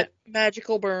center of it.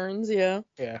 Magical burns, yeah.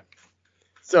 Yeah.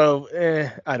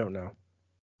 So, I don't know.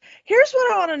 Here's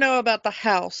what I want to know about the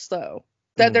house, though,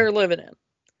 that they're living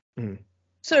in. Mm.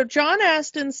 So John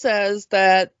Astin says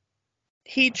that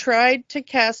he tried to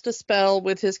cast a spell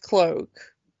with his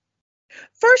cloak.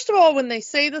 First of all, when they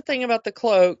say the thing about the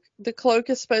cloak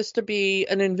is supposed to be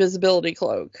an invisibility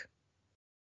cloak.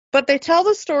 But they tell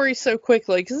the story so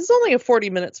quickly, because it's only a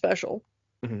 40-minute special.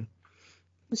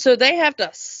 Mm-hmm. So they have to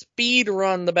speed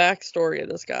run the backstory of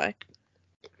this guy,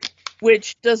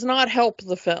 which does not help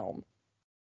the film.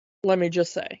 Let me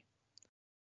just say.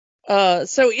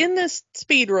 So in this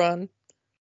speed run,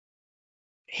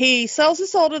 he sells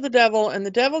his soul to the devil, and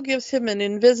the devil gives him an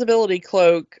invisibility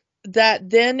cloak that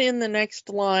then in the next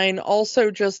line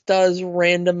also just does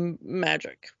random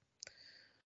magic.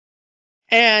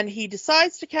 And he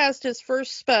decides to cast his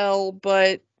first spell,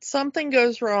 but something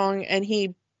goes wrong and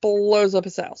he blows up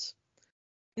his house.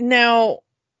 Now,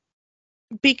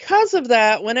 because of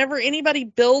that, whenever anybody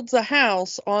builds a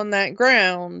house on that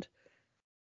ground,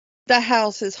 the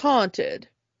house is haunted.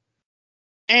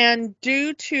 And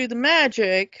due to the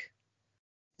magic,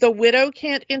 the widow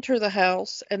can't enter the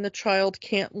house and the child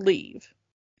can't leave.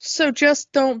 So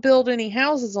just don't build any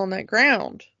houses on that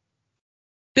ground.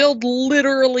 Build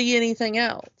literally anything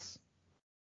else.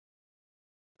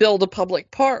 Build a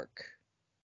public park.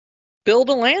 Build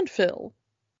a landfill.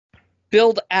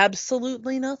 Build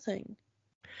absolutely nothing.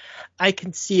 I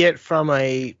can see it from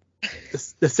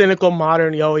the cynical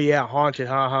modern, oh yeah, haunted,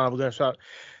 haha, we're gonna start.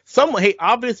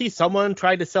 Obviously someone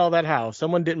tried to sell that house.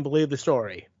 Someone didn't believe the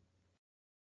story.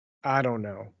 I don't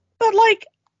know. But, like,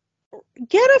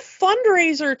 get a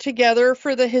fundraiser together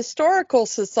for the Historical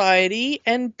Society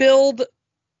and build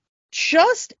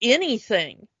just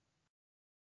anything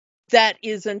that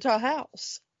isn't a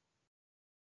house.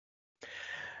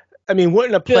 I mean,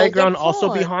 wouldn't a Build a playground also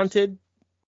be pond. haunted?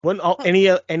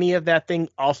 Wouldn't any of that thing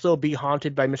also be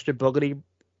haunted by Mr. Boogedy?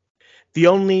 The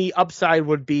only upside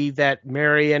would be that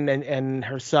Marion and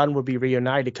her son would be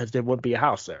reunited because there would be a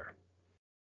house there.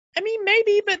 I mean,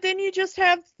 maybe, but then you just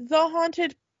have the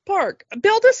haunted park.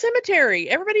 Build a cemetery.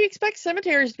 Everybody expects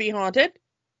cemeteries to be haunted.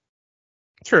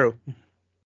 True.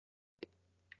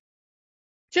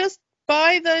 Just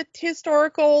buy the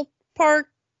historical park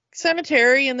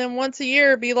cemetery and then once a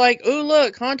year be like, "Ooh,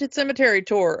 look, haunted cemetery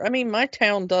tour." I mean, my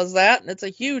town does that and it's a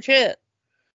huge hit.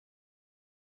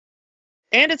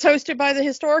 And it's hosted by the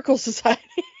Historical Society.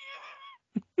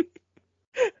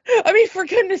 I mean, for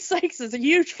goodness sakes, it's a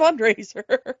huge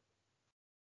fundraiser.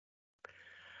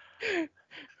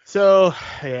 So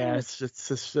yeah, it's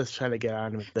just trying to get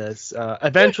on with this.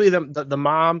 Eventually,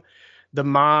 the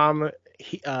mom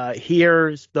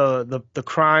hears the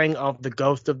crying of the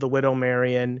ghost of the widow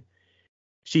Marion.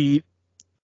 She,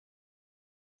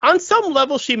 on some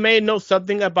level, she may know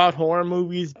something about horror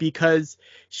movies because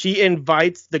she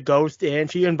invites the ghost in.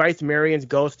 She invites Marion's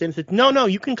ghost in and says, no,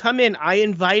 you can come in. I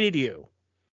invited you.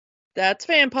 That's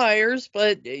vampires,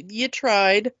 but you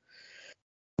tried.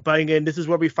 But again, this is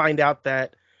where we find out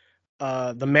that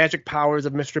the magic powers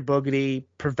of Mr. Boogedy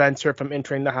prevents her from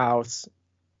entering the house.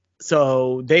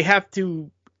 So they have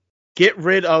to get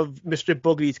rid of Mr.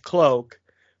 Boogedy's cloak,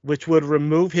 which would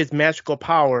remove his magical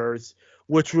powers,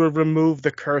 which would remove the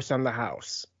curse on the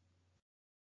house.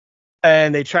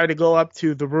 And they try to go up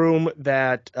to the room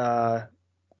that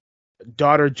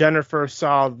daughter Jennifer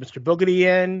saw Mr. Boogedy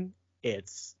in.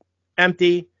 It's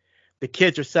empty. The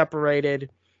kids are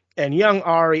separated. And young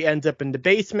Ari ends up in the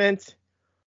basement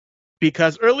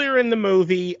because earlier in the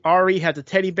movie, Ari has a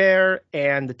teddy bear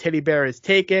and the teddy bear is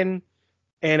taken.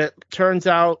 And it turns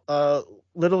out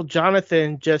little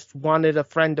Jonathan just wanted a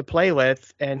friend to play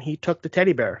with and he took the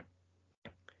teddy bear.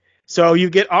 So you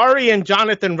get Ari and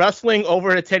Jonathan wrestling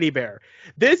over a teddy bear.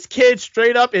 This kid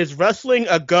straight up is wrestling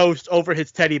a ghost over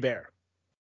his teddy bear.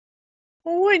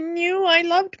 Wouldn't you? I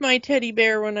loved my teddy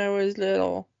bear when I was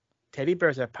little. Teddy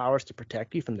bears have powers to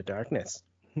protect you from the darkness.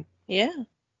 Yeah.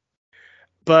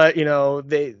 But,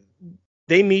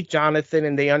 they meet Jonathan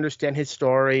and they understand his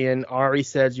story. And Ari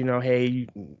says, hey,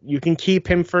 you can keep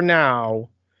him for now,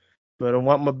 but I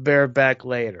want my bear back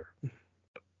later.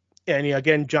 And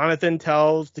again, Jonathan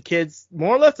tells the kids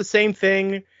more or less the same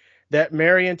thing that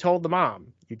Marion told the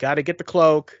mom. You got to get the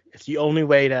cloak. It's the only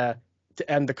way to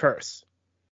end the curse.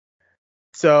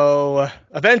 So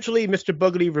eventually, Mr.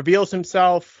 Boogedy reveals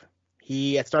himself.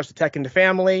 He starts attacking the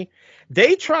family.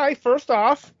 They try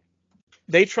to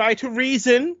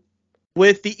reason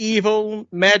with the evil,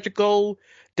 magical,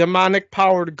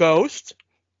 demonic-powered ghost.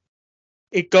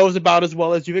 It goes about as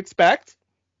well as you expect.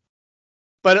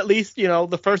 But at least,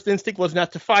 the first instinct was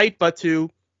not to fight, but to,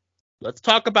 let's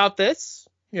talk about this.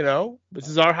 This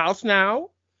is our house now.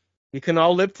 We can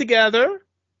all live together.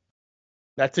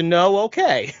 That's a no,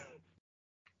 okay.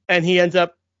 And he ends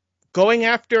up going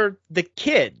after the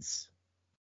kids.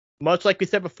 Much like we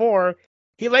said before,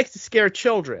 he likes to scare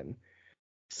children.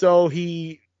 So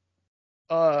he,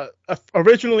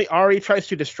 originally Ari tries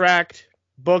to distract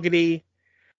Boogedy,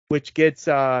 which gets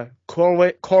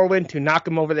Corwin to knock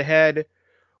him over the head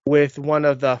with one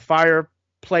of the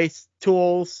fireplace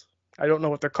tools. I don't know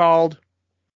what they're called.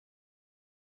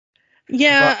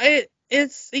 Yeah,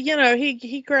 it's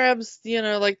he grabs,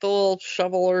 like the little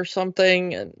shovel or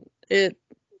something and it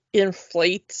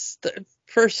inflates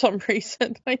for some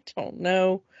reason. I don't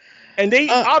know. And they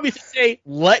obviously say,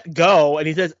 let go. And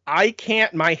he says, I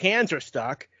can't, my hands are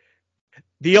stuck.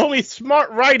 The only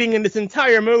smart writing in this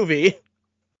entire movie.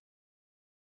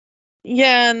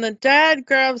 Yeah, and the dad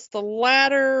grabs the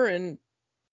ladder and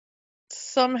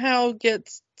somehow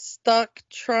gets stuck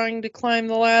trying to climb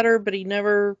the ladder, but he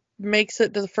never makes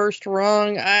it to the first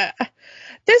rung.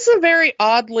 This is a very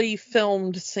oddly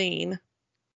filmed scene.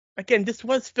 Again, this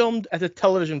was filmed as a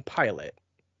television pilot.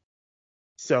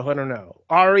 So I don't know.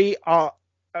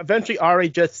 Eventually Ari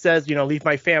just says, leave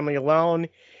my family alone.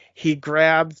 He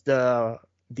grabs the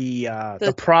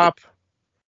prop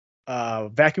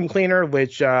vacuum cleaner,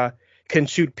 which can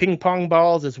shoot ping pong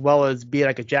balls as well as be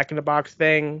like a jack-in-the-box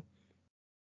thing,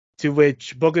 to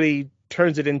which Boogedy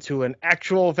turns it into an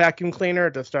actual vacuum cleaner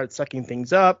to start sucking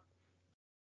things up.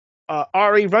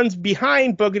 Ari runs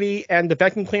behind Boogedy, and the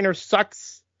vacuum cleaner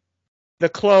sucks the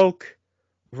cloak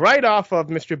right off of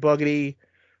Mr. Boogedy,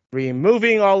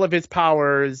 removing all of his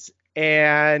powers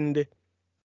and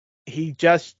he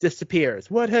just disappears.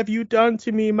 What have you done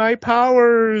to me? My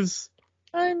powers!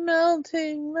 I'm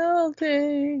melting.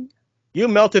 You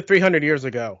melted 300 years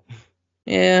ago.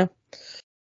 Yeah.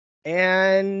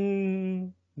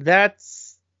 And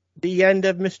that's the end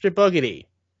of Mr. Boogedy.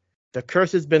 The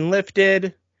curse has been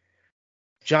lifted.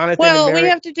 Jonathan and Well, we Mary.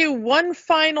 have to do one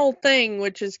final thing,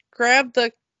 which is grab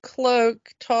the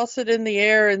cloak, toss it in the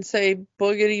air, and say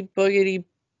boogity boogity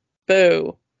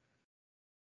boo.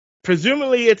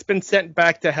 Presumably, it's been sent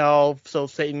back to hell so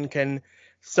Satan can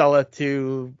sell it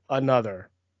to another.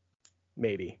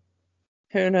 Maybe.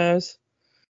 Who knows?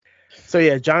 So,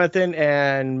 yeah, Jonathan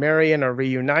and Marion are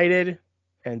reunited,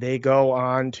 and they go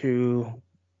on to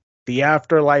the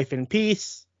afterlife in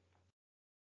peace.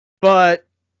 But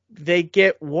they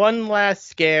get one last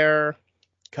scare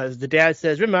because the dad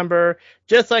says, remember,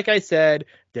 just like I said,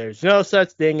 there's no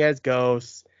such thing as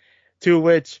ghosts. To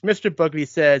which Mr. Boogedy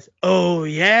says, oh,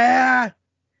 yeah?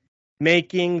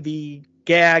 Making the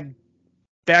gag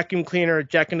vacuum cleaner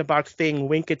Jack in the Box thing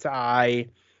wink its eye,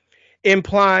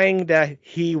 implying that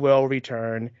he will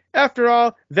return. After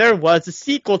all, there was a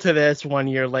sequel to this 1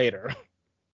 year later.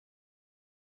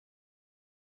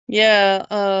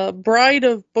 Yeah, Bride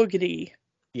of Boogedy,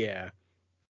 Yeah.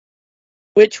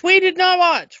 which we did not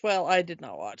watch. Well, I did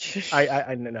not watch.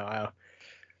 I know.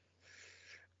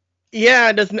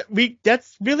 Yeah,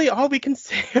 that's really all we can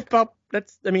say about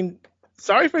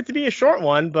sorry for it to be a short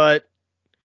one, but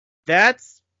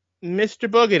that's Mr.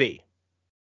 Boogedy.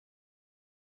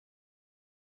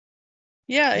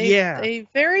 Yeah, Yeah. a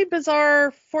very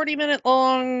bizarre 40-minute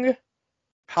long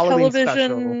Halloween special.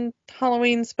 television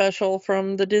Halloween special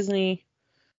from the Disney,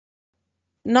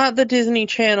 not the Disney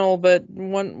Channel, but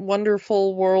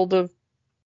Wonderful World of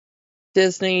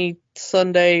Disney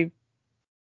Sunday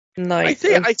I night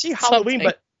say of I say Halloween,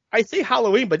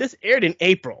 something. but this aired in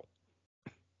April.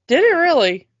 Did it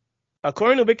really?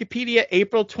 According to Wikipedia,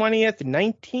 April 20th,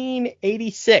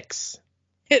 1986.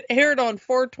 It aired on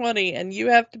 420, and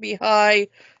you have to be high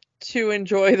to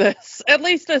enjoy this, at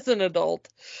least as an adult.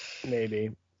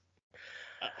 Maybe.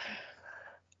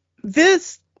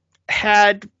 This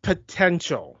had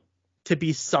potential to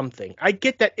be something. I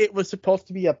get that it was supposed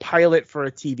to be a pilot for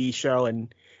a TV show,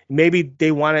 and maybe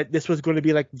this was going to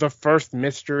be like the first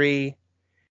mystery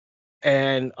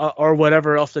and or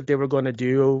whatever else that they were going to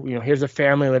do. Here's a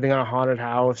family living in a haunted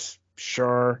house.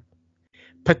 Sure.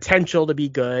 Potential to be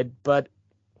good, but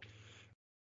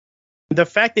the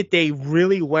fact that they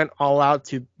really went all out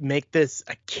to make this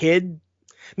a kid,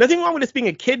 nothing wrong with this being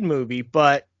a kid movie,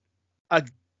 but a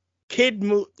kid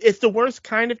movie, it's the worst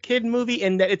kind of kid movie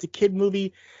in that it's a kid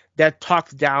movie that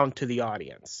talks down to the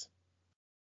audience.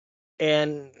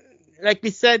 And like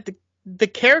we said, the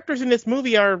characters in this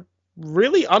movie are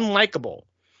really unlikable.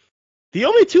 The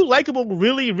only two likable,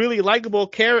 really, really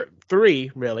likable three,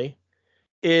 really,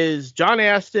 is John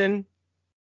Astin,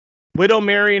 Widow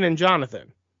Marion, and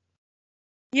Jonathan.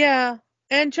 Yeah,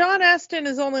 and John Astin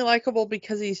is only likable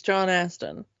because he's John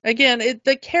Astin. Again,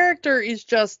 the character is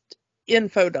just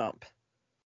info dump.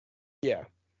 Yeah.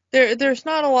 There's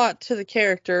not a lot to the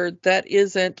character that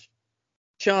isn't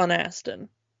John Astin.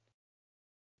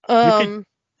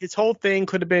 His whole thing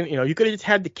could have been, you could have just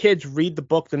had the kids read the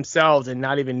book themselves and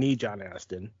not even need John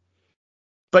Astin.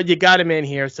 But you got him in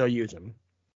here, so use him.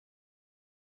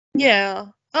 Yeah.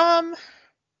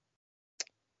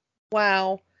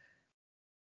 Wow.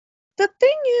 The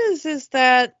thing is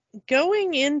that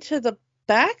going into the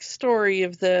backstory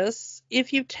of this,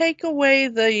 if you take away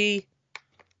the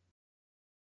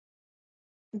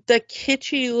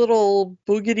kitschy little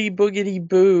boogity boogity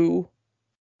boo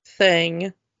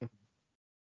thing,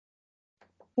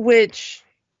 which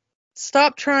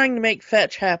stop trying to make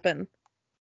fetch happen.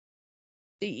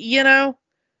 That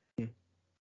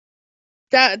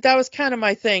was kind of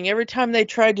my thing. Every time they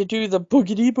tried to do the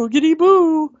boogity boogity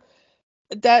boo,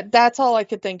 that's all I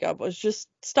could think of was just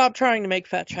stop trying to make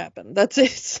fetch happen. That's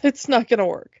it. It's not gonna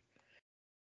work.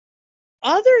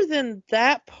 Other than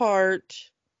that part,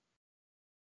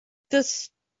 the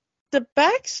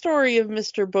backstory of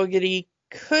Mr. Boogedy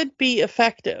could be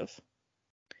effective.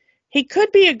 He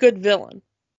could be a good villain.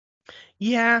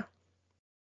 Yeah.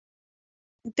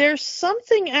 There's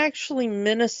something actually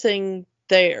menacing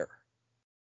there.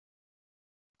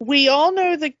 We all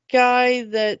know the guy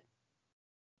that,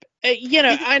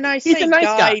 and I say nice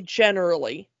guy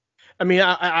generally. I mean,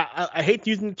 I hate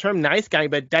using the term nice guy,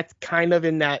 but that's kind of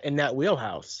in that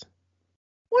wheelhouse.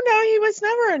 Well, no, he was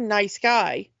never a nice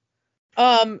guy.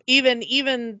 Even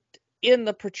in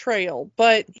the portrayal,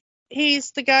 but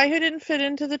he's the guy who didn't fit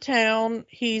into the town.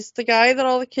 He's the guy that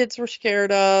all the kids were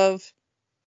scared of.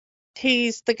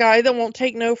 He's the guy that won't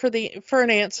take no for an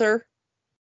answer,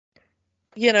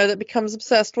 that becomes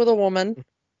obsessed with a woman.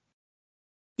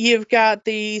 You've got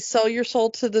the sell your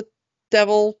soul to the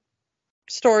devil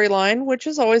storyline, which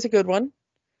is always a good one.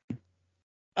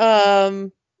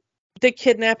 The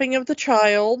kidnapping of the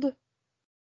child,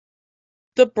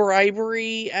 the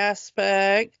bribery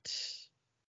aspect,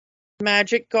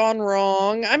 magic gone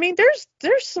wrong. I mean,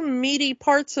 there's some meaty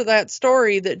parts of that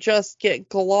story that just get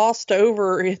glossed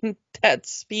over in that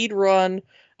speed run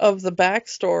of the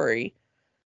backstory.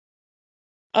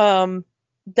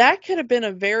 That could have been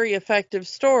a very effective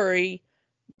story,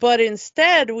 but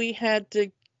instead we had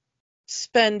to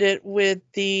spend it with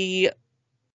the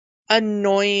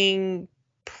annoying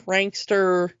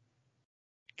prankster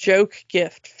joke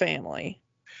gift family.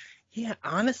 Yeah,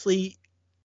 honestly,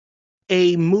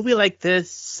 a movie like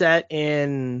this set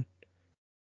in,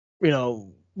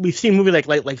 we've seen movie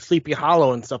like Sleepy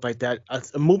Hollow and stuff like that.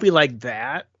 A movie like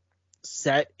that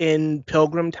set in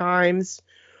Pilgrim times,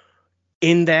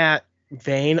 in that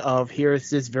vein of here's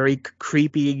this very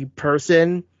creepy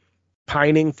person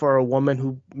pining for a woman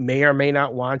who may or may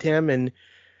not want him, and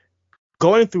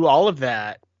going through all of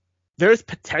that, there's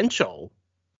potential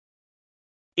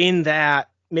in that,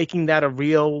 making that a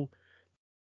real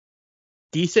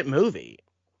decent movie.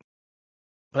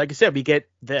 Like I said, we get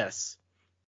this.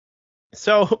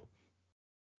 So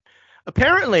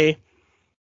apparently,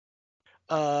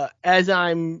 as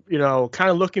I'm, kind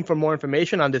of looking for more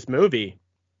information on this movie,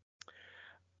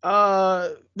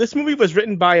 this movie was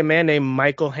written by a man named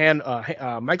Michael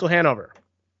Hanover,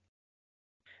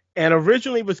 and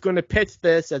originally was going to pitch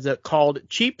this as called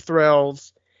Cheap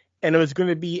Thrills, and it was going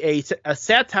to be a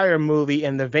satire movie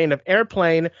in the vein of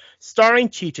Airplane, starring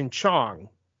Cheech and Chong.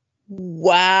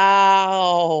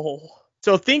 Wow.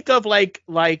 So think of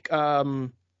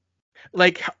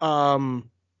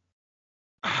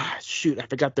shoot, I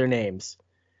forgot their names.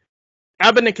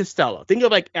 Abbott and Costello. Think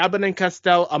of like Abbott and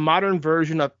Costello, a modern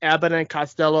version of Abbott and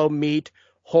Costello meet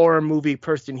horror movie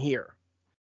person here,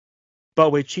 but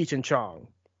with Cheech and Chong.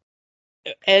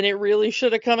 And it really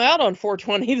should have come out on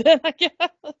 420 then, I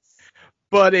guess.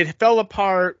 But it fell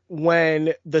apart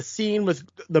when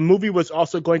the movie was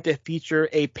also going to feature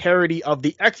a parody of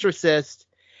The Exorcist,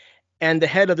 and the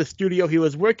head of the studio he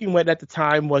was working with at the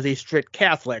time was a strict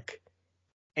Catholic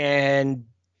and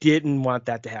didn't want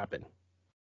that to happen.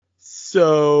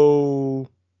 So,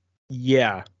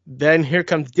 yeah. Then here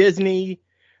comes Disney.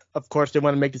 Of course, they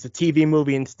want to make this a TV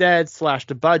movie instead, slash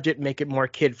the budget, make it more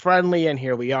kid-friendly, and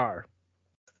here we are.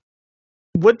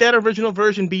 Would that original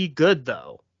version be good,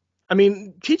 though? I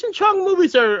mean, Cheech and Chong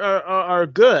movies are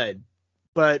good,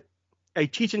 but a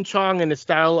Cheech and Chong in the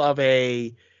style of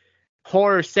a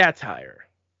horror satire.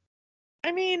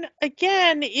 I mean,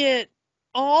 again, it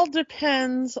all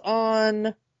depends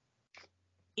on,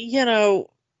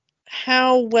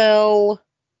 how well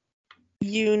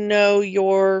you know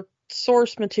your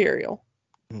source material.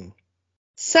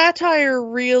 Satire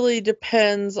really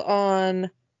depends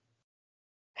on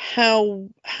how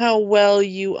well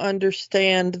you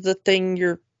understand the thing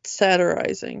you're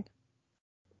satirizing.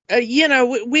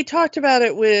 We talked about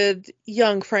it with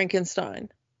Young Frankenstein.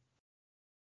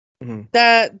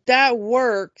 That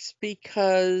works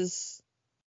because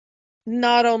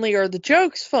not only are the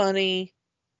jokes funny,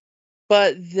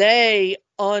 but they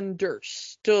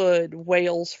understood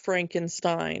Wales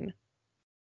Frankenstein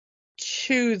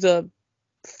to the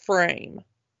frame.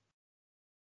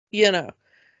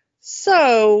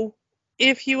 So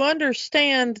if you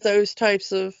understand those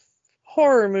types of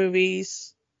horror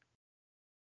movies,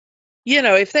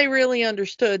 if they really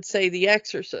understood, say, The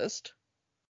Exorcist,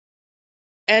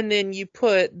 and then you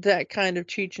put that kind of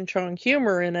Cheech and Chong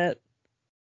humor in it,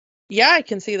 yeah, I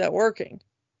can see that working.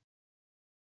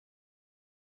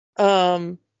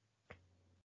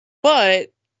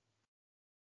 But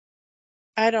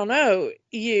I don't know.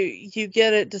 You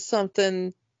get it to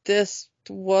something this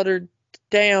watered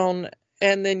down,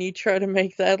 and then you try to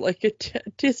make that like a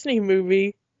Disney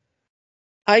movie.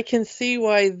 I can see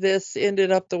why this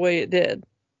ended up the way it did.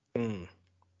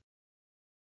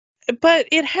 But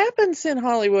it happens in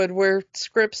Hollywood where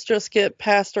scripts just get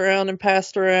passed around,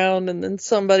 and then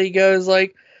somebody goes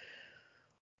like,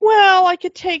 well, I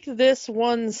could take this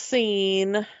one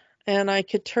scene and I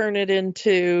could turn it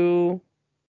into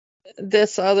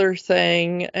this other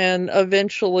thing, and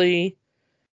eventually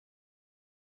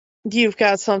you've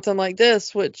got something like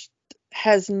this, which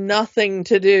has nothing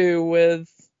to do with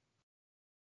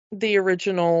the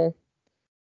original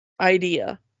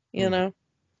idea,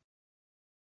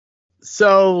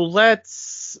 So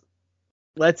let's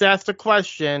ask the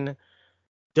question: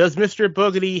 does Mr.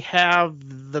 Boogedy have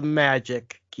the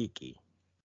magic Kiki?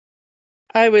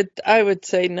 I would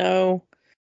say no.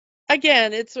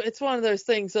 Again, it's one of those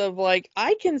things of like,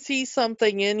 I can see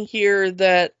something in here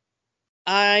that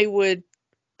I would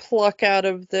pluck out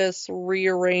of this,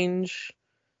 rearrange,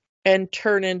 and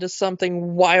turn into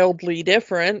something wildly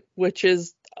different, which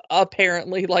is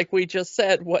apparently, like we just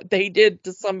said, what they did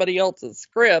to somebody else's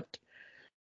script.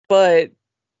 But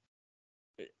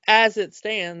as it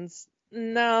stands,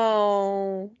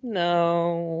 no.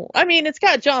 I mean, it's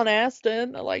got John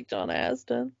Astin. I like John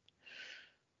Astin.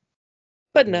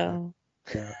 But no.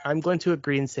 Yeah, I'm going to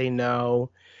agree and say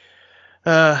no.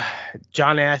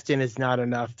 John Astin is not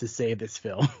enough to save this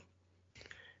film.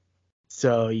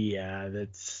 So yeah,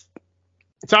 that's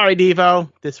sorry,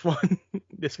 Devo. This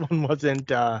one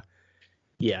wasn't.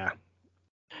 Yeah.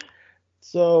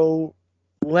 So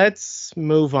let's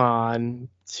move on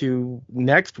to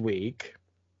next week.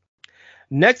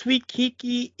 Next week,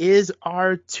 Kiki, is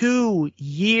our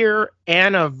 2-year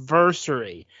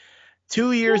anniversary.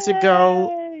 2 years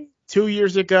ago. Yay! 2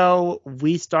 years ago,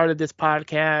 we started this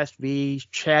podcast. We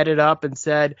chatted up and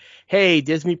said, hey,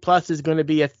 Disney Plus is going to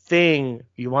be a thing.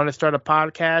 You want to start a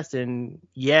podcast? And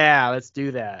yeah, let's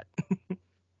do that.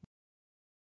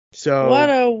 So, what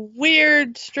a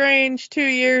weird, strange 2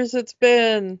 years it's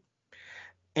been.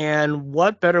 And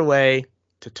what better way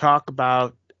to talk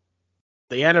about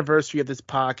the anniversary of this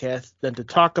podcast than to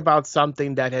talk about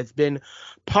something that has been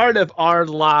part of our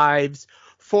lives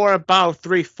for about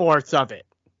 3/4 of it.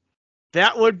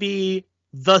 That would be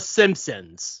The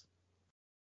Simpsons.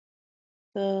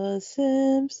 The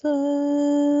Simpsons.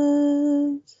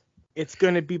 It's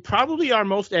going to be probably our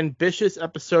most ambitious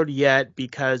episode yet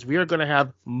because we are going to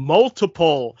have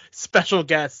multiple special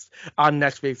guests on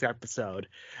next week's episode.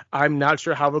 I'm not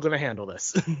sure how we're going to handle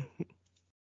this.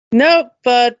 Nope,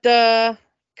 but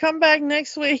come back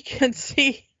next week and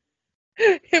see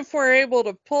if we're able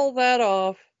to pull that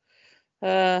off.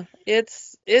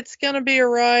 It's going to be a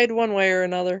ride one way or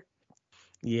another.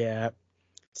 Yeah.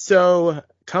 So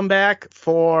come back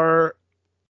for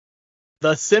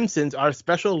The Simpsons, our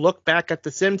special look back at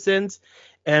The Simpsons,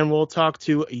 and we'll talk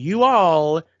to you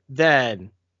all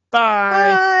then.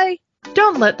 Bye. Bye.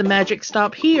 Don't let the magic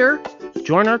stop here.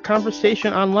 Join our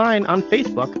conversation online on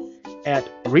Facebook at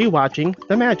Rewatching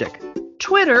the Magic.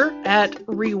 Twitter at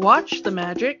Rewatch the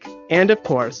Magic. And of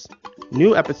course,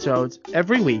 new episodes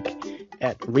every week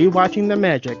at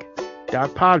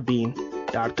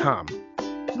rewatchingthemagic.podbean.com.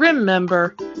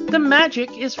 Remember, the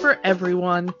magic is for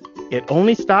everyone. It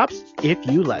only stops if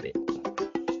you let it.